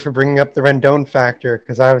Matthew for bringing up the Rendon factor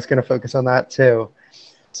because I was going to focus on that too.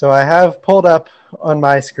 So I have pulled up on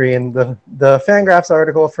my screen the Fangraphs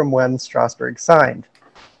article from when Strasburg signed.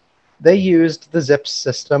 They used the ZiPS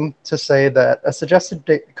system to say that a suggested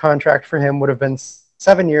contract for him would have been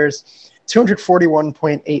 7 years,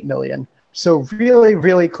 $241.8 million. So really,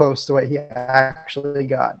 really close to what he actually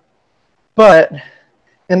got. But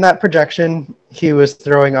in that projection, he was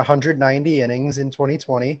throwing 190 innings in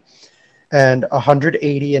 2020 and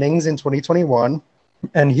 180 innings in 2021.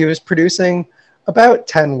 And he was producing about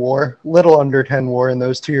 10 WAR, little under 10 WAR in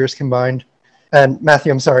those 2 years combined. And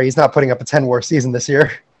Matthew, I'm sorry, he's not putting up a 10 WAR season this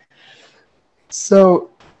year. So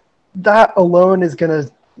that alone is going to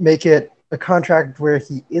make it a contract where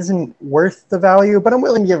he isn't worth the value, but I'm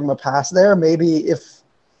willing to give him a pass there. Maybe if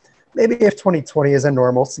 2020 is a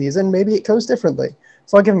normal season, maybe it goes differently.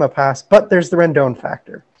 So I'll give him a pass, but there's the Rendon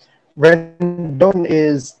factor. Rendon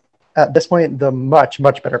is, at this point, the much,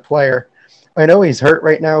 much better player. I know he's hurt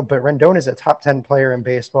right now, but Rendon is a top 10 player in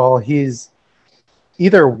baseball. He's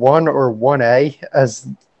either 1 or 1A as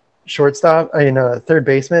shortstop, third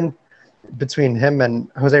baseman between him and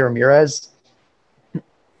Jose Ramirez.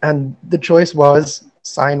 And the choice was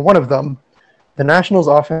sign one of them. The Nationals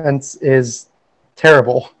offense is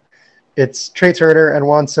terrible. It's Trey Turner and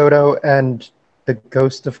Juan Soto and the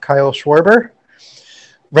ghost of Kyle Schwarber.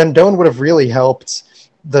 Rendon would have really helped.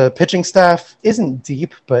 The pitching staff isn't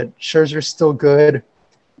deep, but Scherzer's still good.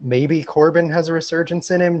 Maybe Corbin has a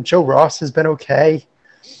resurgence in him. Joe Ross has been okay.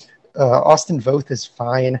 Austin Voth is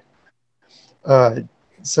fine.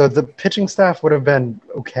 So the pitching staff would have been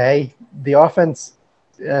okay. The offense,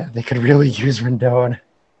 they could really use Rendon.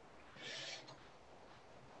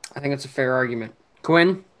 I think it's a fair argument.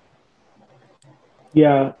 Quinn?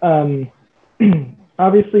 Yeah.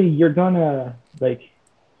 Obviously, you're gonna like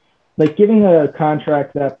giving a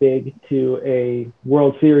contract that big to a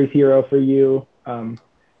World Series hero for you.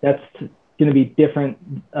 That's going to be different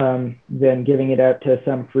than giving it out to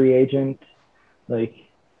some free agent. There's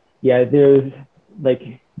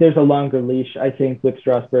a longer leash, I think, with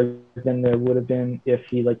Strasburg than there would have been if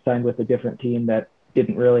he signed with a different team that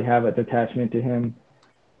didn't really have a detachment to him.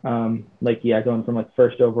 Going from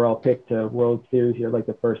first overall pick to World Series, you're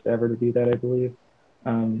the first ever to do that, I believe.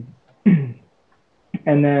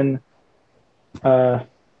 And then,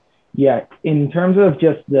 in terms of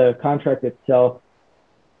just the contract itself,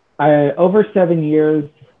 over 7 years,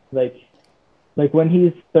 when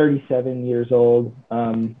he's 37 years old,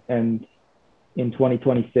 and in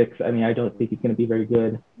 2026, I don't think he's going to be very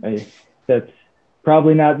good. That's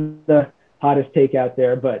probably not the hottest take out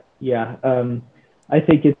there, but yeah, I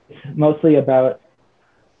think it's mostly about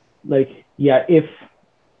if he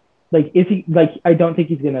I don't think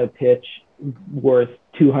he's going to pitch worth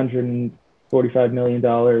 $245 million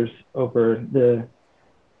over the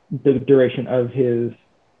duration of his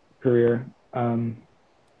career.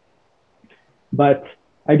 But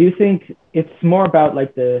I do think it's more about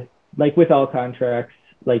with all contracts,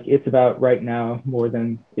 it's about right now more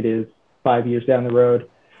than it is 5 years down the road.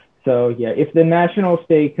 So yeah, if the Nationals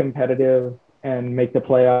stay competitive and make the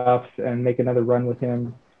playoffs and make another run with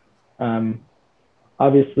him,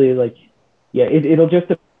 obviously yeah, it'll just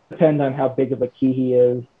depend on how big of a key he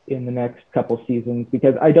is in the next couple seasons,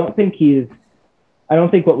 because I don't think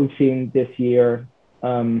what we've seen this year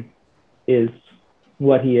is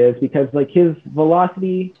what he is, because like his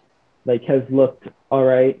velocity like has looked all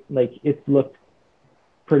right. Like it's looked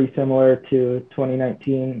pretty similar to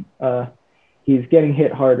 2019. He's getting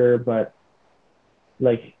hit harder, but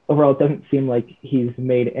like overall, it doesn't seem like he's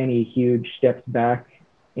made any huge steps back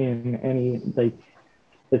in any like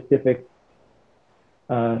specific,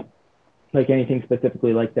 like anything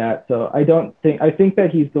specifically like that. So I think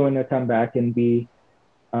that he's going to come back and be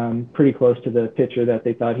pretty close to the pitcher that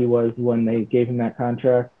they thought he was when they gave him that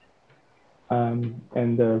contract.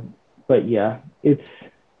 But yeah,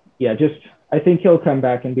 I think he'll come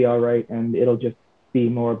back and be all right, and it'll just be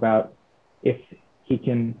more about if he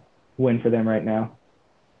can win for them right now.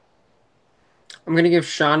 I'm going to give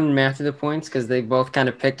Sean and Matthew the points because they both kind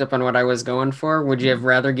of picked up on what I was going for. Would you have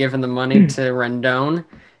rather given the money to Rendon?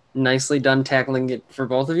 Nicely done tackling it for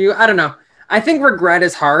both of you. I don't know. I think regret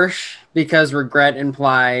is harsh because regret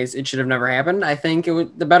implies it should have never happened. I think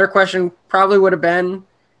the better question probably would have been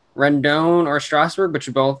Rendon or Strasburg, but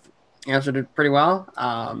you both answered it pretty well.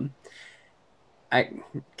 I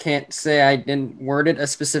can't say I didn't word it a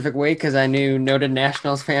specific way because I knew noted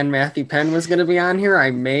Nationals fan Matthew Penn was going to be on here.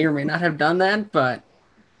 I may or may not have done that, but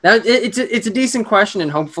it's a decent question,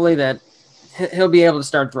 and hopefully that he'll be able to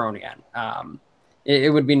start throwing again.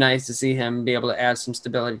 It would be nice to see him be able to add some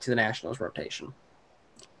stability to the Nationals rotation.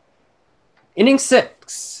 Inning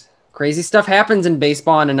 6. Crazy stuff happens in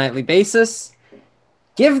baseball on a nightly basis.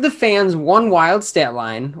 Give the fans one wild stat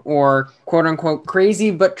line or quote-unquote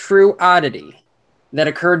crazy but true oddity that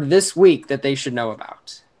occurred this week that they should know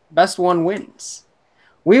about. Best one wins.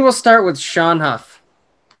 We will start with Sean Huff.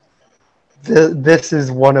 This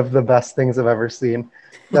is one of the best things I've ever seen.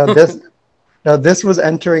 Now this was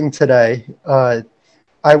entering today.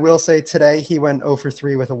 I will say today he went 0 for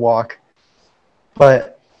 3 with a walk.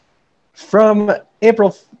 But from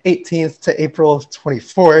April 18th to April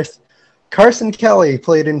 24th, Carson Kelly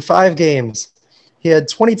played in 5 games. He had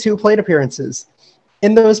 22 plate appearances.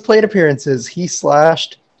 In those plate appearances, he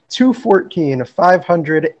slashed 214,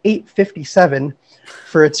 500, 857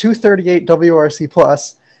 for a 238 WRC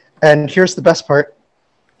plus. And here's the best part.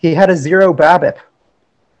 He had a 0 BABIP.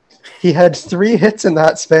 He had 3 hits in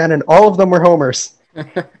that span, and all of them were homers.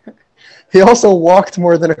 He also walked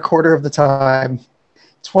more than a quarter of the time.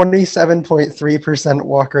 27.3%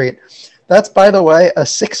 walk rate. That's, by the way, a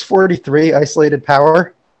 643 isolated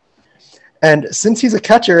power. And since he's a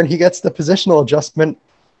catcher and he gets the positional adjustment,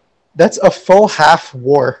 that's a full half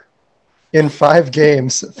WAR in 5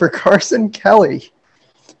 games for Carson Kelly.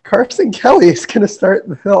 Carson Kelly is going to start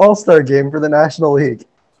the All-Star game for the National League.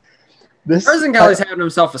 Carson Kelly's having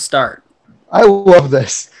himself a start. I love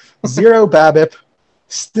this. 0 BABIP,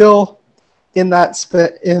 still in that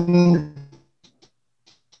in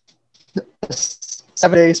a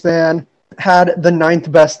 7-day span, had the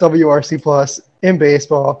 9th best WRC plus in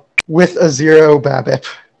baseball with a 0 BABIP.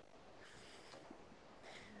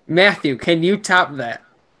 Matthew, can you top that?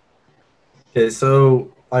 Okay,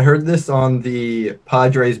 so I heard this on the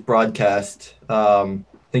Padres broadcast. I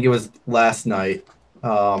think it was last night.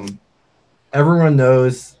 Everyone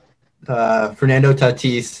knows Fernando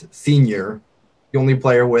Tatis Sr., the only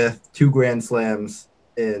player with 2 Grand Slams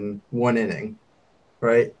in 1 inning,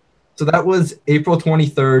 right? So that was April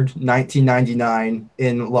 23rd, 1999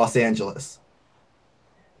 in Los Angeles.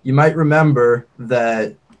 You might remember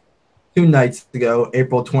that 2 nights ago,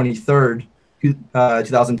 April 23rd,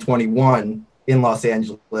 2021 in Los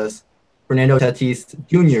Angeles, Fernando Tatis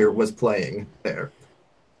Jr. was playing there,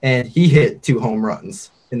 and he hit 2 home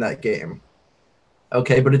runs in that game.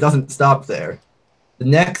 Okay, but it doesn't stop there. The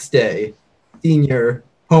next day, Senior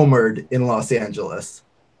homered in Los Angeles.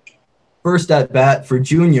 First at bat for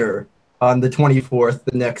Junior on the 24th,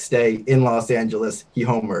 the next day in Los Angeles, he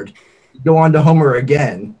homered. Go on to homer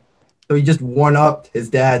again. So he just one-upped his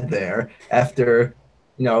dad there after,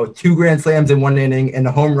 2 Grand Slams in 1 inning and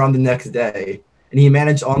a home run the next day. And he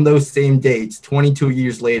managed on those same dates, 22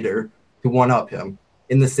 years later, to one-up him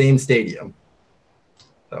in the same stadium.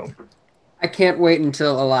 So I can't wait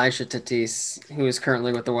until Elijah Tatis, who is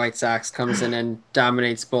currently with the White Sox, comes in and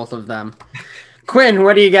dominates both of them. Quinn,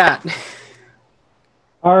 what do you got?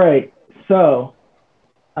 All right. So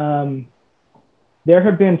there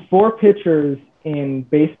have been 4 pitchers in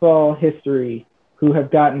baseball history who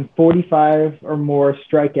have gotten 45 or more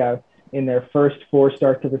strikeouts in their first 4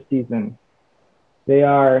 starts of the season. They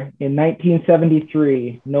are, in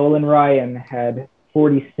 1973, Nolan Ryan had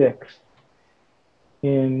 46.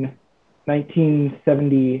 In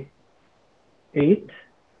 1978,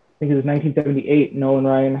 think it was 1978, Nolan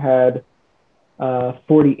Ryan had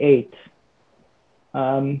 48.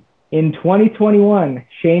 In 2021,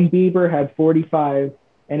 Shane Bieber had 45,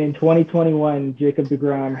 and in 2021, Jacob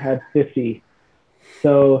deGrom had 50.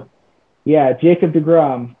 So, yeah, Jacob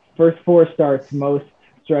deGrom, first 4 starts, most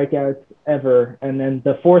strikeouts ever, and then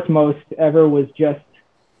the 4th most ever was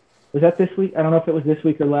that this week? I don't know if it was this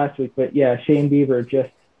week or last week, but yeah, Shane Bieber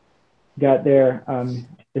just got there,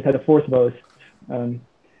 just had the 4th most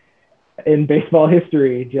in baseball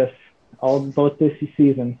history, both this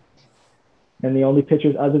season. And the only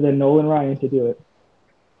pitchers other than Nolan Ryan to do it.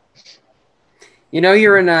 You know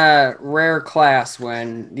you're in a rare class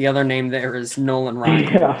when the other name there is Nolan Ryan.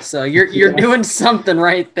 Yeah. So you're doing something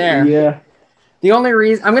right there. Yeah. The only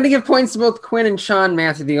reason I'm going to give points to both Quinn and Sean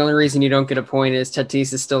Matthew. The only reason you don't get a point is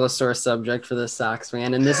Tatis is still a sore subject for this Sox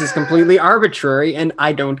fan, and this is completely arbitrary, and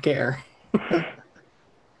I don't care.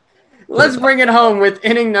 Let's bring it home with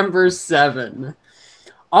inning number 7.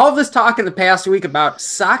 All this talk in the past week about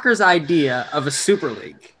soccer's idea of a super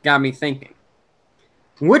league got me thinking.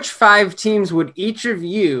 Which 5 teams would each of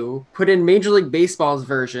you put in Major League Baseball's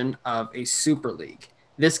version of a super league?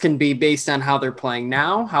 This can be based on how they're playing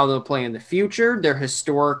now, how they'll play in the future, their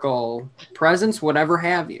historical presence, whatever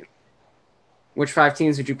have you. Which 5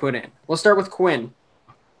 teams would you put in? We'll start with Quinn.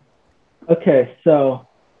 Okay, so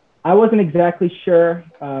I wasn't exactly sure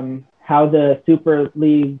how the super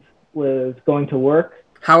league was going to work.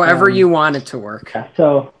 However you want it to work. Yeah,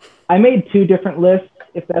 so I made 2 different lists,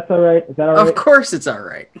 if that's all right. Is that all right? Of course it's all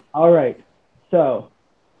right. All right. So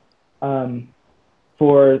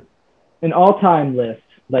for an all-time list,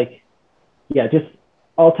 just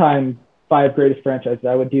all-time 5 greatest franchises,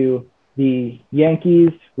 I would do the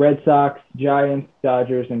Yankees, Red Sox, Giants,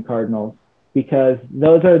 Dodgers, and Cardinals, because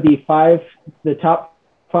those are the top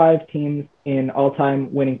 5 teams in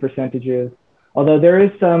all-time winning percentages. Although there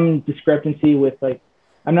is some discrepancy with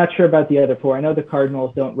I'm not sure about the other 4. I know the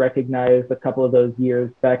Cardinals don't recognize a couple of those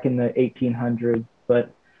years back in the 1800s,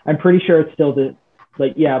 but I'm pretty sure it's still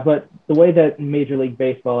but the way that Major League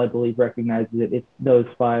Baseball, I believe, recognizes it, it's those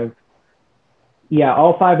 5. Yeah,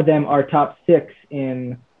 all 5 of them are top 6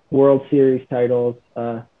 in World Series titles,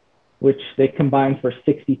 which they combine for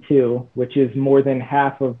 62, which is more than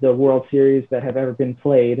half of the World Series that have ever been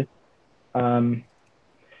played.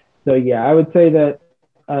 So yeah, I would say that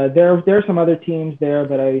there are some other teams there,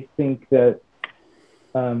 but I think that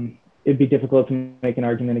it'd be difficult to make an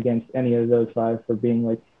argument against any of those 5 for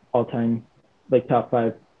being all-time top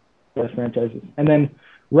 5 best franchises. And then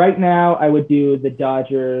right now I would do the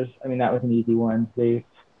Dodgers. I mean, that was an easy one. They're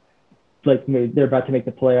about to make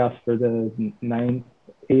the playoffs for the 9th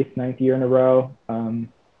year in a row. And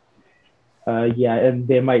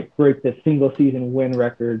they might break the single season win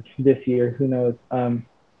record this year. Who knows? And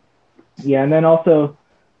then also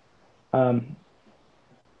the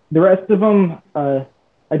rest of them,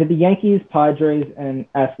 I did the Yankees, Padres, and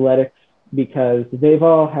Athletics because they've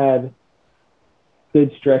all had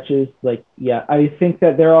good stretches. I think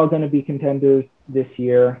that they're all going to be contenders this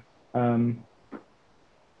year. There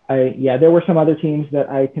were some other teams that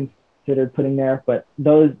I considered putting there, but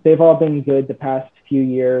they've all been good the past few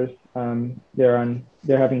years. They're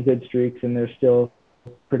having good streaks and they're still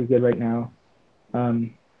pretty good right now.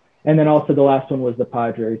 And then also the last one was the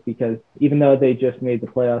Padres, because even though they just made the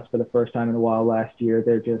playoffs for the first time in a while last year,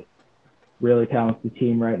 they're just really talented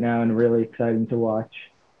team right now and really exciting to watch.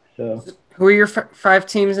 So who are your 5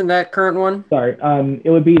 teams in that current one? Sorry.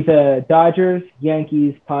 It would be the Dodgers,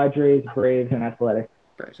 Yankees, Padres, Braves, and Athletics.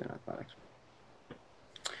 Braves and Athletics.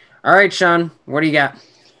 All right, Sean, what do you got?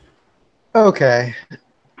 Okay.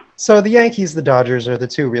 So the Yankees, the Dodgers are the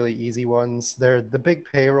 2 really easy ones. They're the big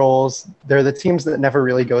payrolls. They're the teams that never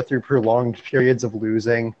really go through prolonged periods of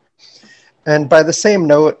losing. And by the same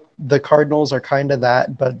note, the Cardinals are kind of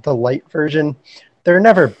that, but the light version. They're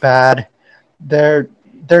never bad. They're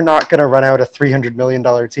not going to run out a $300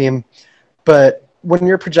 million team. But when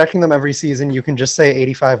you're projecting them every season, you can just say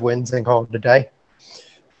 85 wins and call it a day.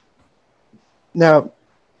 Now,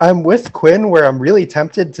 I'm with Quinn where I'm really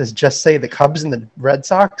tempted to just say the Cubs and the Red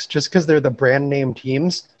Sox just because they're the brand name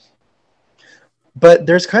teams. But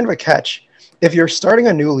there's kind of a catch. If you're starting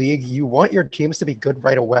a new league, you want your teams to be good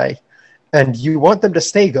right away, and you want them to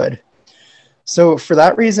stay good. So for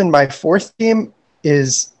that reason, my 4th team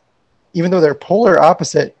is, even though they're polar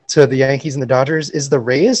opposite to the Yankees and the Dodgers, is the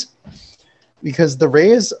Rays, because the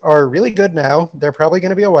Rays are really good now. They're probably going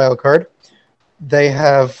to be a wild card. They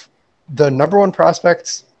have the number 1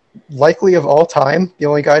 prospects likely of all time, the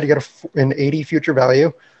only guy to get an 80 future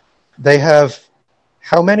value. They have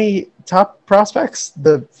how many top prospects?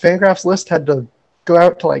 The Fangraphs list had to go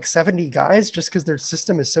out to like 70 guys just because their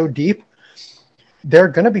system is so deep. They're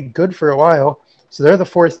going to be good for a while. So they're the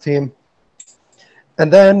fourth team.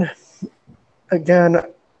 And then, again,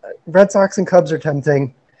 Red Sox and Cubs are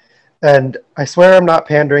tempting. And I swear I'm not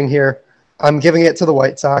pandering here. I'm giving it to the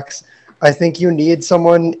White Sox. I think you need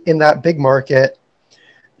someone in that big market.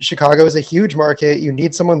 Chicago is a huge market. You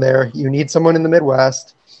need someone there. You need someone in the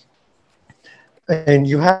Midwest. And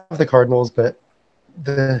you have the Cardinals, but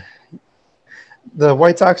the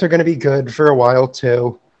White Sox are going to be good for a while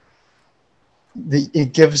too.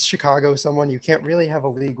 It gives Chicago someone. You can't really have a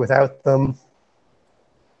league without them.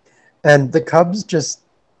 And the Cubs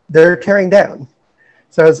they're tearing down.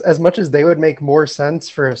 So as much as they would make more sense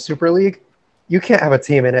for a super league, you can't have a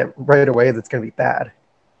team in it right away that's going to be bad.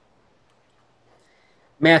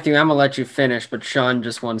 Matthew, I'm going to let you finish, but Sean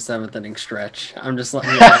just won 7th inning stretch. I'm just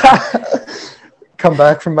letting you know. Come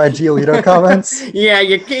back from my Giolito comments. Yeah,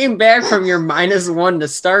 you came back from your -1 to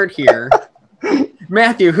start here.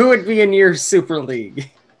 Matthew, who would be in your super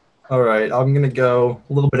league? All right, I'm going to go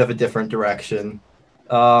a little bit of a different direction.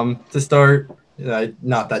 To start,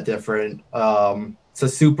 not that different. It's a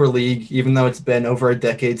super league. Even though it's been over a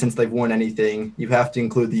decade since they've won anything, you have to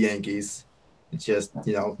include the Yankees. It's just,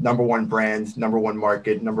 number one brand, number one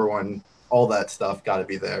market, number one, all that stuff got to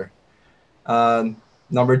be there.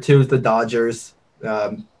 Number 2 is the Dodgers.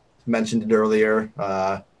 Mentioned it earlier.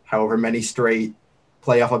 However many straight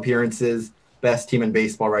playoff appearances, best team in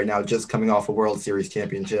baseball right now, just coming off a World Series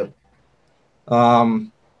championship.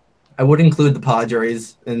 I would include the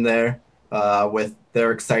Padres in there with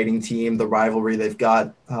their exciting team, the rivalry they've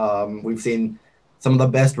got. We've seen some of the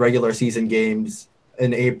best regular season games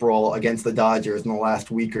in April against the Dodgers in the last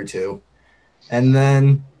week or two. And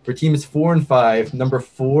then for teams 4 and 5, number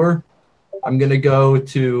 4, I'm going to go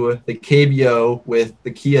to the KBO with the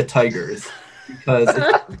Kia Tigers, because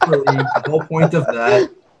the whole point of that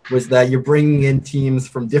was that you're bringing in teams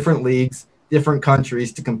from different leagues, different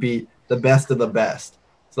countries to compete, the best of the best.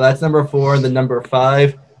 So that's number 4. And then number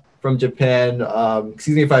 5 from Japan,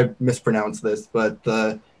 excuse me if I mispronounce this, but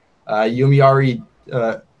the Yomiuri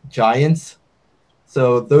Giants.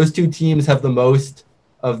 So those 2 teams have the most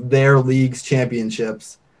of their league's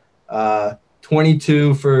championships. 11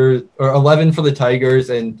 for the Tigers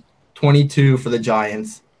and 22 for the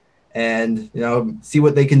Giants. And, see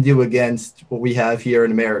what they can do against what we have here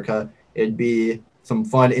in America. It'd be some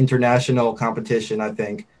fun international competition, I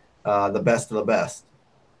think. The best of the best.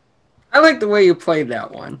 I like the way you played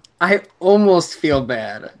that one. I almost feel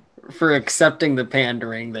bad for accepting the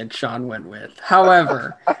pandering that Sean went with.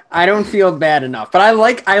 However, I don't feel bad enough. But I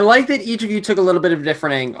like that each of you took a little bit of a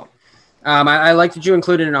different angle. I like that you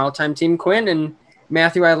included an all-time team, Quinn, and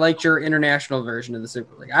Matthew, I liked your international version of the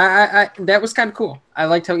Super League. That was kind of cool. I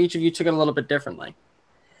liked how each of you took it a little bit differently.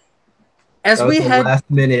 As we had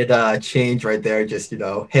last-minute change right there, just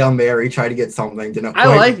Hail Mary, try to get something. I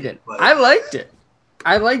liked it.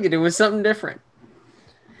 I liked it. It was something different.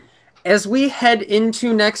 As we head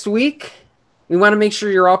into next week, we want to make sure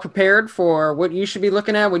you're all prepared for what you should be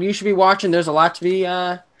looking at, what you should be watching. There's a lot to be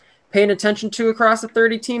paying attention to across the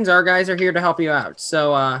 30 teams. Our guys are here to help you out.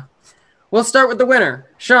 So we'll start with the winner.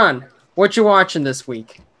 Sean, what you watching this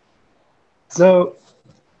week? So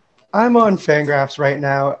I'm on Fangraphs right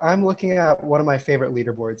now. I'm looking at one of my favorite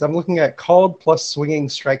leaderboards. I'm looking at called plus swinging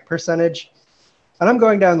strike percentage. And I'm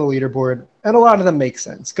going down the leaderboard, and a lot of them make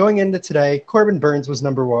sense. Going into today, Corbin Burnes was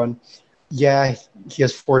number 1. Yeah, he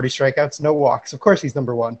has 40 strikeouts, no walks. Of course he's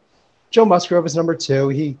number 1. Joe Musgrove is number 2.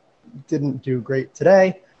 He didn't do great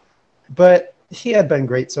today, but he had been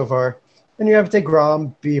great so far. And you have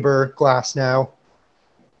DeGrom, Bieber, Glasnow.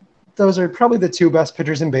 Those are probably the 2 best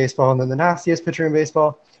pitchers in baseball, and then the nastiest pitcher in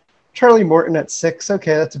baseball, Charlie Morton at 6.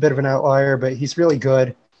 Okay, that's a bit of an outlier, but he's really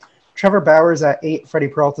good. Trevor Bauer's at 8, Freddie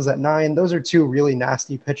Peralta's at 9. Those are 2 really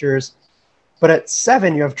nasty pitchers. But at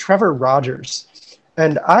 7, you have Trevor Rogers.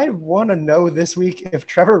 And I want to know this week if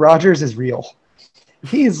Trevor Rogers is real.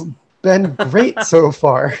 He's been great so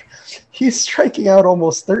far. He's striking out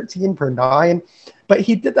almost 13 per 9, but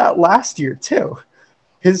he did that last year too.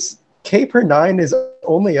 His K per 9 is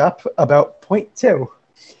only up about 0.2.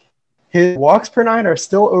 His walks per 9 are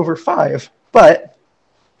still over 5, but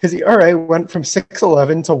his ERA went from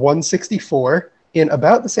 6.11 to 1.64 in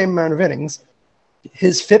about the same amount of innings.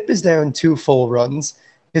 His FIP is down 2 full runs.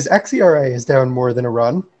 His xERA is down more than a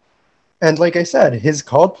run. And like I said, his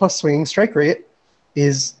called plus swinging strike rate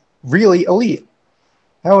is really elite.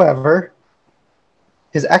 However,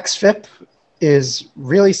 his xFIP is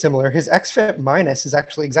really similar. His xFIP minus is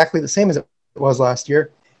actually exactly the same as it was last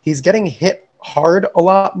year. He's getting hit hard a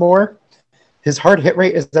lot more. His hard hit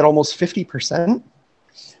rate is at almost 50%.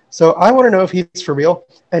 So I want to know if he's for real.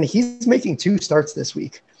 And he's making 2 starts this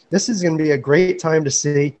week. This is going to be a great time to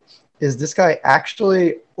see, is this guy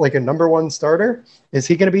actually like a number 1 starter? Is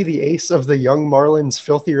he going to be the ace of the young Marlins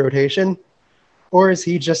filthy rotation? Or is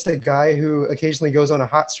he just a guy who occasionally goes on a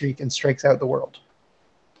hot streak and strikes out the world?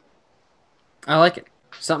 I like it.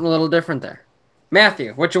 Something a little different there.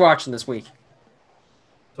 Matthew, what you watching this week?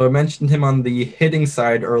 So I mentioned him on the hitting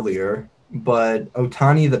side earlier, but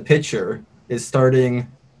Ohtani, the pitcher, is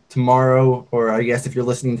starting tomorrow, or I guess if you're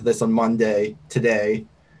listening to this on Monday, today,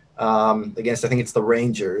 against, I think it's the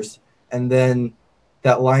Rangers. And then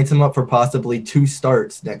that lines him up for possibly 2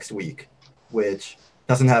 starts next week, which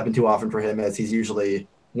doesn't happen too often for him, as he's usually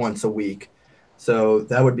once a week. So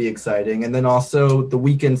that would be exciting. And then also the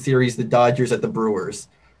weekend series, the Dodgers at the Brewers.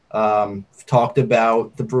 Talked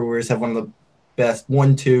about the Brewers have one of the best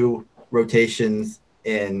 1-2 rotations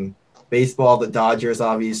in baseball. The Dodgers,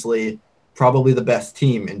 obviously, probably the best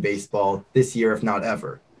team in baseball this year, if not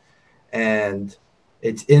ever. And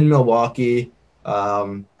it's in Milwaukee.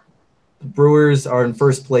 The Brewers are in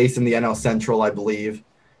first place in the NL Central, I believe.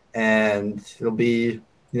 And it'll be,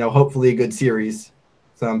 hopefully a good series.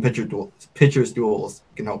 Some pitchers duels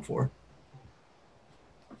can hope for.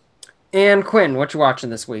 And Quinn, what you watching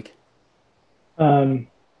this week? I'm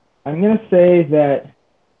going to say that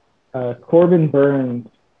Corbin Burns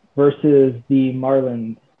versus the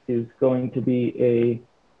Marlins is going to be a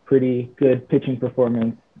pretty good pitching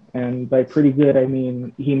performance. And by pretty good, I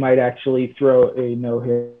mean he might actually throw a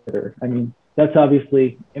no-hitter. I mean, that's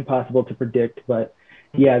obviously impossible to predict, but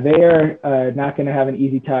yeah, they are not going to have an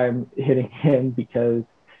easy time hitting him because,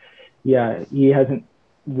 yeah, he hasn't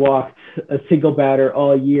walked a single batter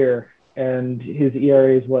all year, and his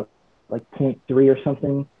ERA is like 0.3 or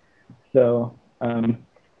something. So,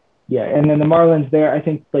 yeah, and then the Marlins there, I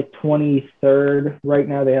think like 23rd right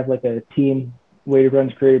now. They have like a team weighted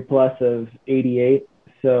runs created plus of 88.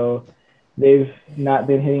 So they've not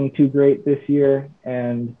been hitting too great this year.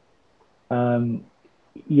 And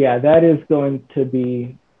yeah, that is going to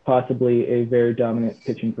be possibly a very dominant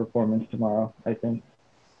pitching performance tomorrow, I think.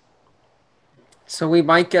 So we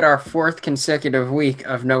might get our 4th consecutive week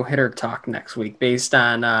of no-hitter talk next week based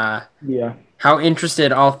on how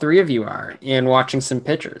interested all 3 of you are in watching some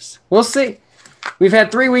pitchers. We'll see. We've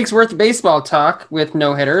had 3 weeks worth of baseball talk with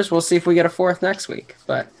no-hitters. We'll see if we get a 4th next week.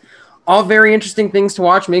 But all very interesting things to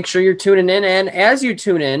watch. Make sure you're tuning in. And as you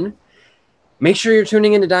tune in, make sure you're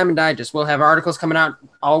tuning into Diamond Digest. We'll have articles coming out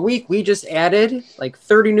all week. We just added like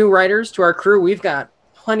 30 new writers to our crew. We've got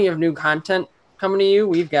plenty of new content coming to you.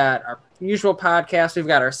 We've got our usual podcast. We've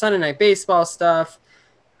got our Sunday Night Baseball stuff.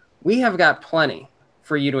 We have got plenty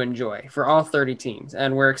for you to enjoy for all 30 teams.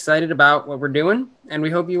 And we're excited about what we're doing, and we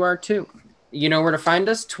hope you are too. You know where to find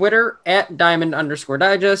us. Twitter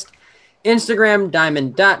 @Diamond_Digest. Instagram,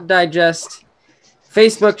 Diamond.Digest.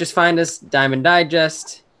 Facebook, just find us, Diamond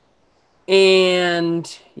Digest. And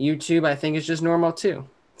YouTube, I think, is just normal too.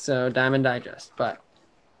 So Diamond Digest. But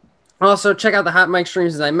also check out the Hot Mic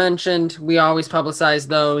streams, as I mentioned. We always publicize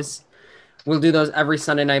those. We'll do those every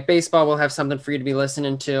Sunday Night Baseball. We'll have something for you to be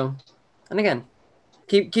listening to. And again,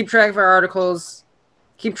 keep track of our articles.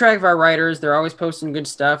 Keep track of our writers. They're always posting good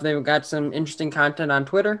stuff. They've got some interesting content on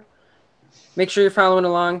Twitter. Make sure you're following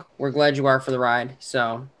along. We're glad you are for the ride.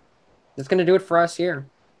 So that's going to do it for us here.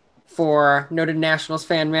 For noted Nationals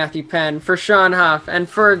fan Matthew Penn, for Sean Huff, and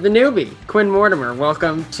for the newbie, Quinn Mortimer,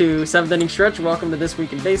 welcome to 7th Inning Stretch. Welcome to This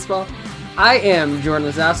Week in Baseball. I am Jordan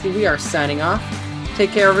Lazowski. We are signing off.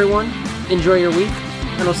 Take care, everyone. Enjoy your week,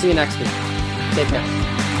 and we'll see you next week. Take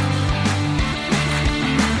care.